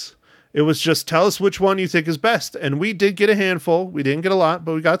picks. It was just tell us which one you think is best. And we did get a handful. We didn't get a lot,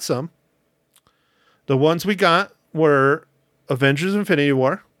 but we got some. The ones we got were Avengers Infinity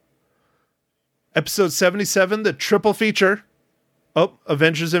War, Episode 77, the triple feature. Oh,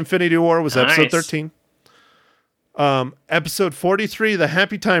 Avengers Infinity War was episode 13. Episode 43, The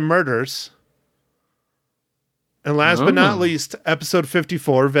Happy Time Murders. And last but not least, episode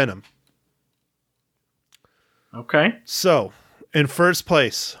 54, Venom. Okay. So, in first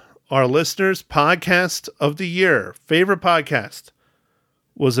place, our listeners' podcast of the year, favorite podcast,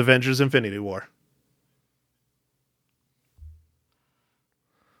 was Avengers Infinity War.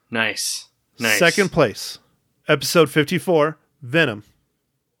 Nice. Second place, episode 54, Venom.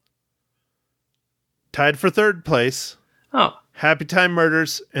 Tied for third place, Happy Time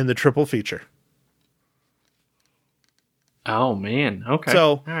Murders and the triple feature. Oh, man. Okay. So,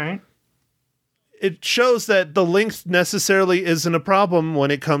 all right. It shows that the length necessarily isn't a problem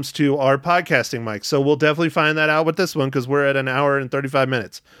when it comes to our podcasting, Mike. So we'll definitely find that out with this one because we're at an hour and 35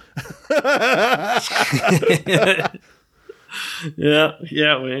 minutes. Yeah.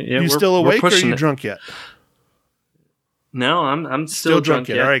 You still awake or are you drunk yet? No, I'm still drunk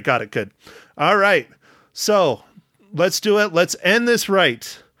yet. All right, got it. Good. All right. So let's do it. Let's end this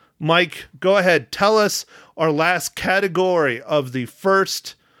right. Mike, go ahead. Tell us our last category of the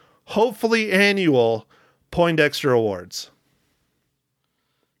first, hopefully annual, Poindexter Awards.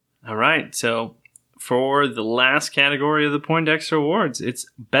 All right. So for the last category of the Poindexter Awards, it's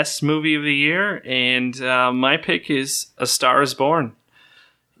Best Movie of the Year. And my pick is A Star is Born.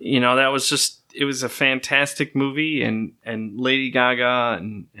 That was it was a fantastic movie. And Lady Gaga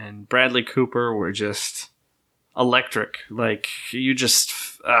and Bradley Cooper were just electric. Like, you just,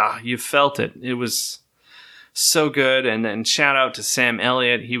 you felt it. It was so good. And then shout out to Sam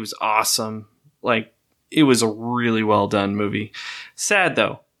Elliott. He was awesome. Like, it was a really well done movie. Sad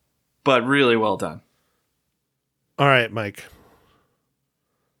though, but really well done. All right, Mike.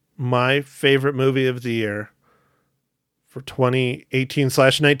 My favorite movie of the year for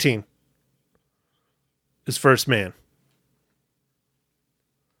 2018/19 is First Man.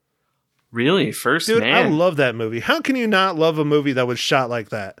 Really? First Dude, Man? I love that movie. How can you not love a movie that was shot like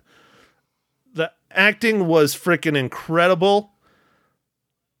that? The acting was freaking incredible.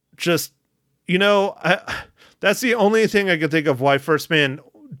 Just, that's the only thing I can think of why First Man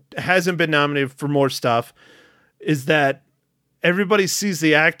hasn't been nominated for more stuff, is that everybody sees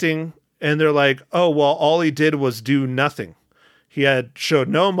the acting and they're like, oh, well, all he did was do nothing. He showed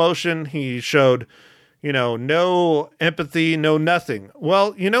no emotion. He showed, no empathy, no nothing.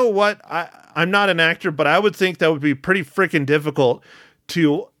 Well, you know what? I'm not an actor, but I would think that would be pretty freaking difficult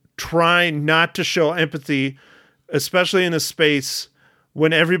to try not to show empathy, especially in a space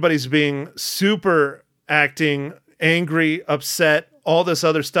when everybody's being super acting, angry, upset, all this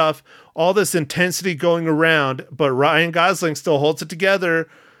other stuff, all this intensity going around, but Ryan Gosling still holds it together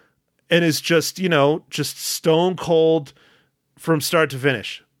and is just, just stone cold from start to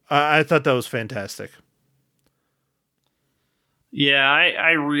finish. I thought that was fantastic. Yeah,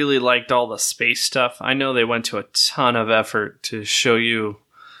 I really liked all the space stuff. I know they went to a ton of effort to show you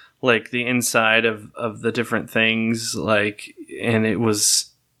like the inside of the different things, and it was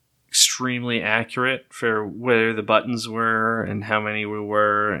extremely accurate for where the buttons were and how many we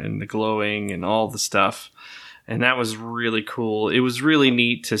were and the glowing and all the stuff. And that was really cool. It was really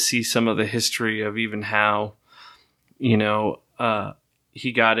neat to see some of the history of even how,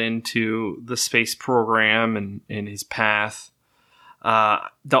 he got into the space program and his path.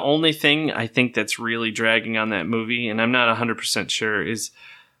 The only thing I think that's really dragging on that movie, and I'm not 100% sure, is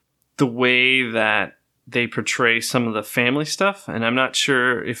the way that they portray some of the family stuff. And I'm not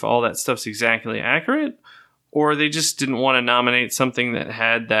sure if all that stuff's exactly accurate, or they just didn't want to nominate something that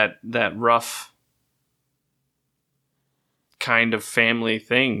had that rough kind of family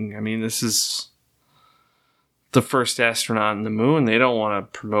thing. I mean, this is the first astronaut in the moon. They don't want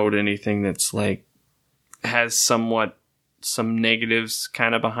to promote anything that's like has somewhat some negatives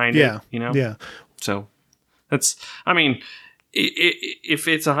kind of behind it, Yeah. So that's, I mean, if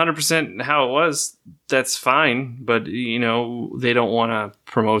it's 100% how it was, that's fine. But, they don't want to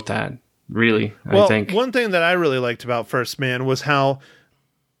promote that, really, I think. One thing that I really liked about First Man was how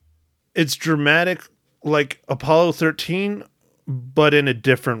it's dramatic, like Apollo 13, but in a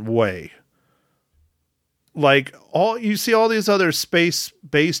different way. Like, you see all these other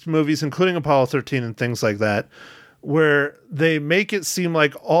space-based movies, including Apollo 13 and things like that, where they make it seem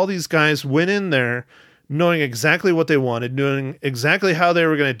like all these guys went in there knowing exactly what they wanted, knowing exactly how they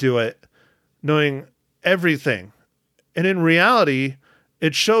were going to do it, knowing everything. And in reality,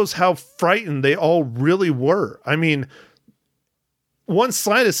 it shows how frightened they all really were. I mean, one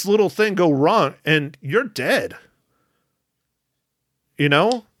slightest little thing go wrong and you're dead.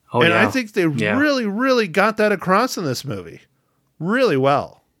 Oh, and yeah. I think they really, really got that across in this movie. Really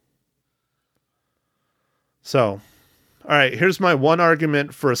well. So, all right, here's my one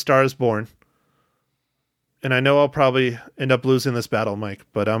argument for A Star is Born. And I know I'll probably end up losing this battle, Mike,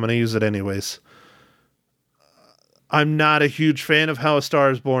 but I'm going to use it anyways. I'm not a huge fan of how A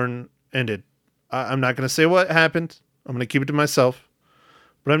Star is Born ended. I'm not going to say what happened. I'm going to keep it to myself.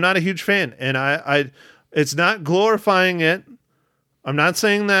 But I'm not a huge fan. And it's not glorifying it. I'm not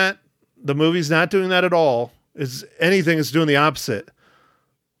saying that. The movie's not doing that at all. Anything is doing the opposite.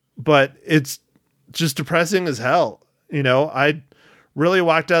 But it's just depressing as hell. I really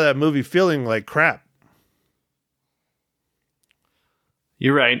walked out of that movie feeling like crap.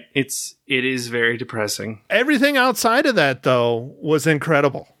 You're right. It is very depressing. Everything outside of that, though, was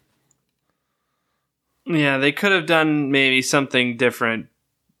incredible. Yeah, they could have done maybe something different,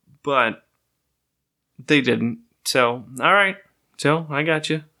 but they didn't. So, all right. So, I got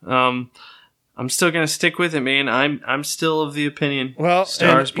you. I'm still going to stick with it, man. I'm still of the opinion. Well,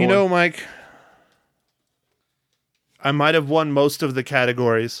 Stars Born. Mike, I might have won most of the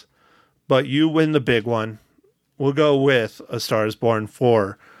categories, but you win the big one. We'll go with A Star is Born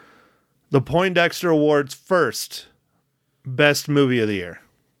for the Poindexter Awards first Best Movie of the Year.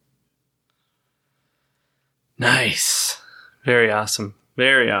 Nice. Very awesome.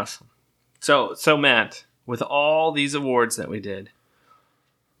 Very awesome. So Matt, with all these awards that we did,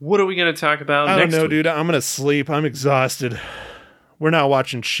 what are we going to talk about next I don't know, week? dude. I'm going to sleep. I'm exhausted. We're not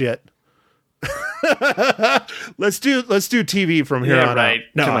watching shit. Let's do TV from here on out.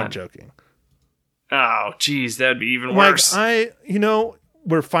 No, I'm joking. Oh, geez, that'd be even worse. Mike,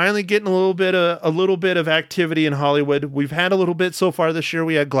 we're finally getting a little bit of activity in Hollywood. We've had a little bit so far this year.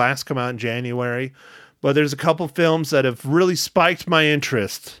 We had Glass come out in January, but there's a couple films that have really spiked my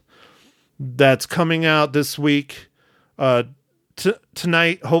interest that's coming out this week.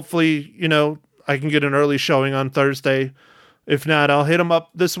 Tonight, hopefully, I can get an early showing on Thursday. If not, I'll hit them up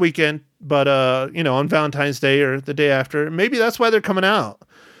this weekend, but, on Valentine's Day or the day after. Maybe that's why they're coming out.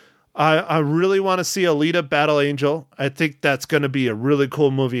 I really want to see Alita Battle Angel. I think that's going to be a really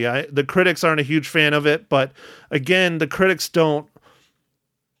cool movie. The critics aren't a huge fan of it, but again, the critics don't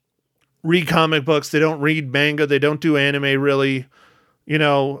read comic books. They don't read manga. They don't do anime really.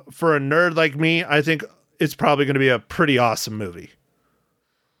 For a nerd like me, I think it's probably going to be a pretty awesome movie.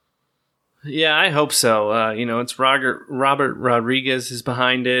 Yeah, I hope so. It's Robert Rodriguez is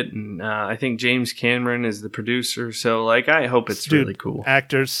behind it, and I think James Cameron is the producer. So, I hope it's really cool.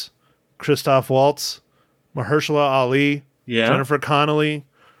 Actors: Christoph Waltz, Mahershala Ali, Jennifer Connelly,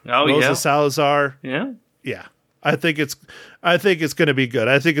 Rosa Salazar. Yeah. I think it's going to be good.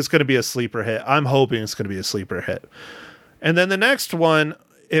 I think it's going to be a sleeper hit. I'm hoping it's going to be a sleeper hit. And then the next one,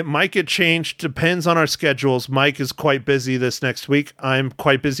 it might get changed. Depends on our schedules. Mike is quite busy this next week. I'm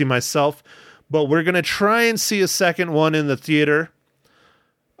quite busy myself. But we're going to try and see a second one in the theater.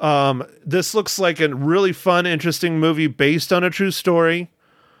 This looks like a really fun, interesting movie based on a true story.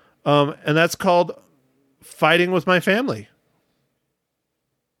 And that's called Fighting with My Family.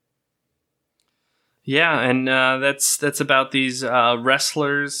 Yeah, and that's about these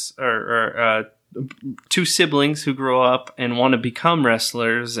wrestlers or two siblings who grow up and want to become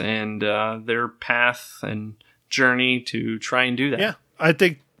wrestlers, and their path and journey to try and do that. Yeah, I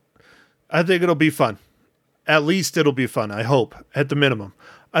think it'll be fun. At least it'll be fun, I hope, at the minimum.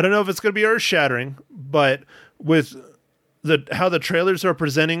 I don't know if it's going to be earth-shattering, but with how the trailers are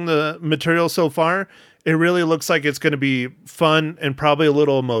presenting the material so far, it really looks like it's going to be fun and probably a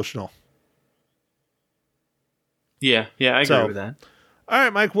little emotional. Yeah, I agree with that. All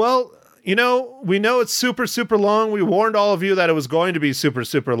right, Mike. Well, we know it's super, super long. We warned all of you that it was going to be super,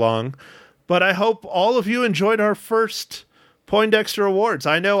 super long, but I hope all of you enjoyed our first Poindexter Awards.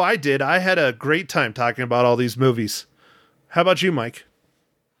 I know I did. I had a great time talking about all these movies. How about you, Mike?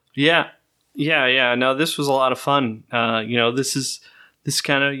 Yeah. No, this was a lot of fun. This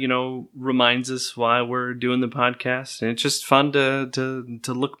kind of, reminds us why we're doing the podcast, and it's just fun to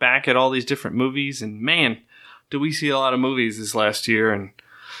look back at all these different movies. And man, do we see a lot of movies this last year? And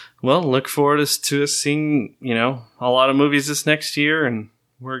well, look forward to us seeing, a lot of movies this next year, and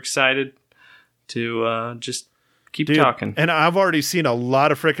we're excited to just keep talking. And I've already seen a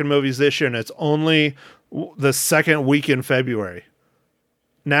lot of freaking movies this year, and it's only the second week in February.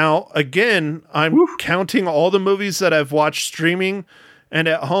 Now, again, I'm counting all the movies that I've watched streaming and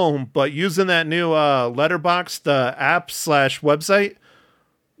at home, but using that new Letterboxd, the app/website,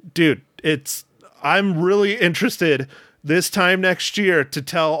 dude, I'm really interested this time next year to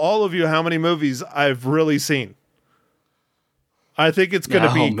tell all of you how many movies I've really seen. I think it's going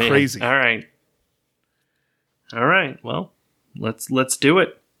to be crazy. All right. Well, let's do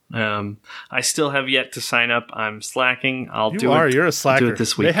it. I still have yet to sign up. I'm slacking. You're a slacker. Do it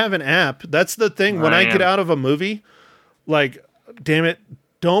this week. They have an app. That's the thing. When I get out of a movie, damn it,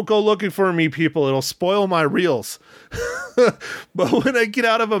 don't go looking for me, people. It'll spoil my reels. But when I get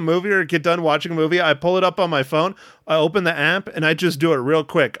out of a movie or get done watching a movie, I pull it up on my phone, I open the app, and I just do it real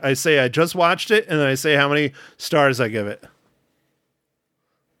quick. I say I just watched it, and then I say how many stars I give it.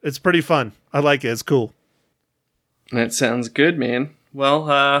 It's pretty fun. I like it. It's cool. That sounds good, man.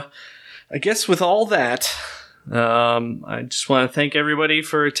 Well, I guess with all that, I just want to thank everybody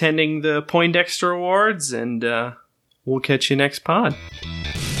for attending the Poindexter Awards, and we'll catch you next pod.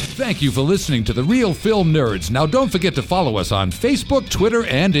 Thank you for listening to The Real Film Nerds. Now, don't forget to follow us on Facebook, Twitter,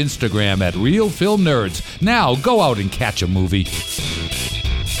 and Instagram at Real Film Nerds. Now, go out and catch a movie.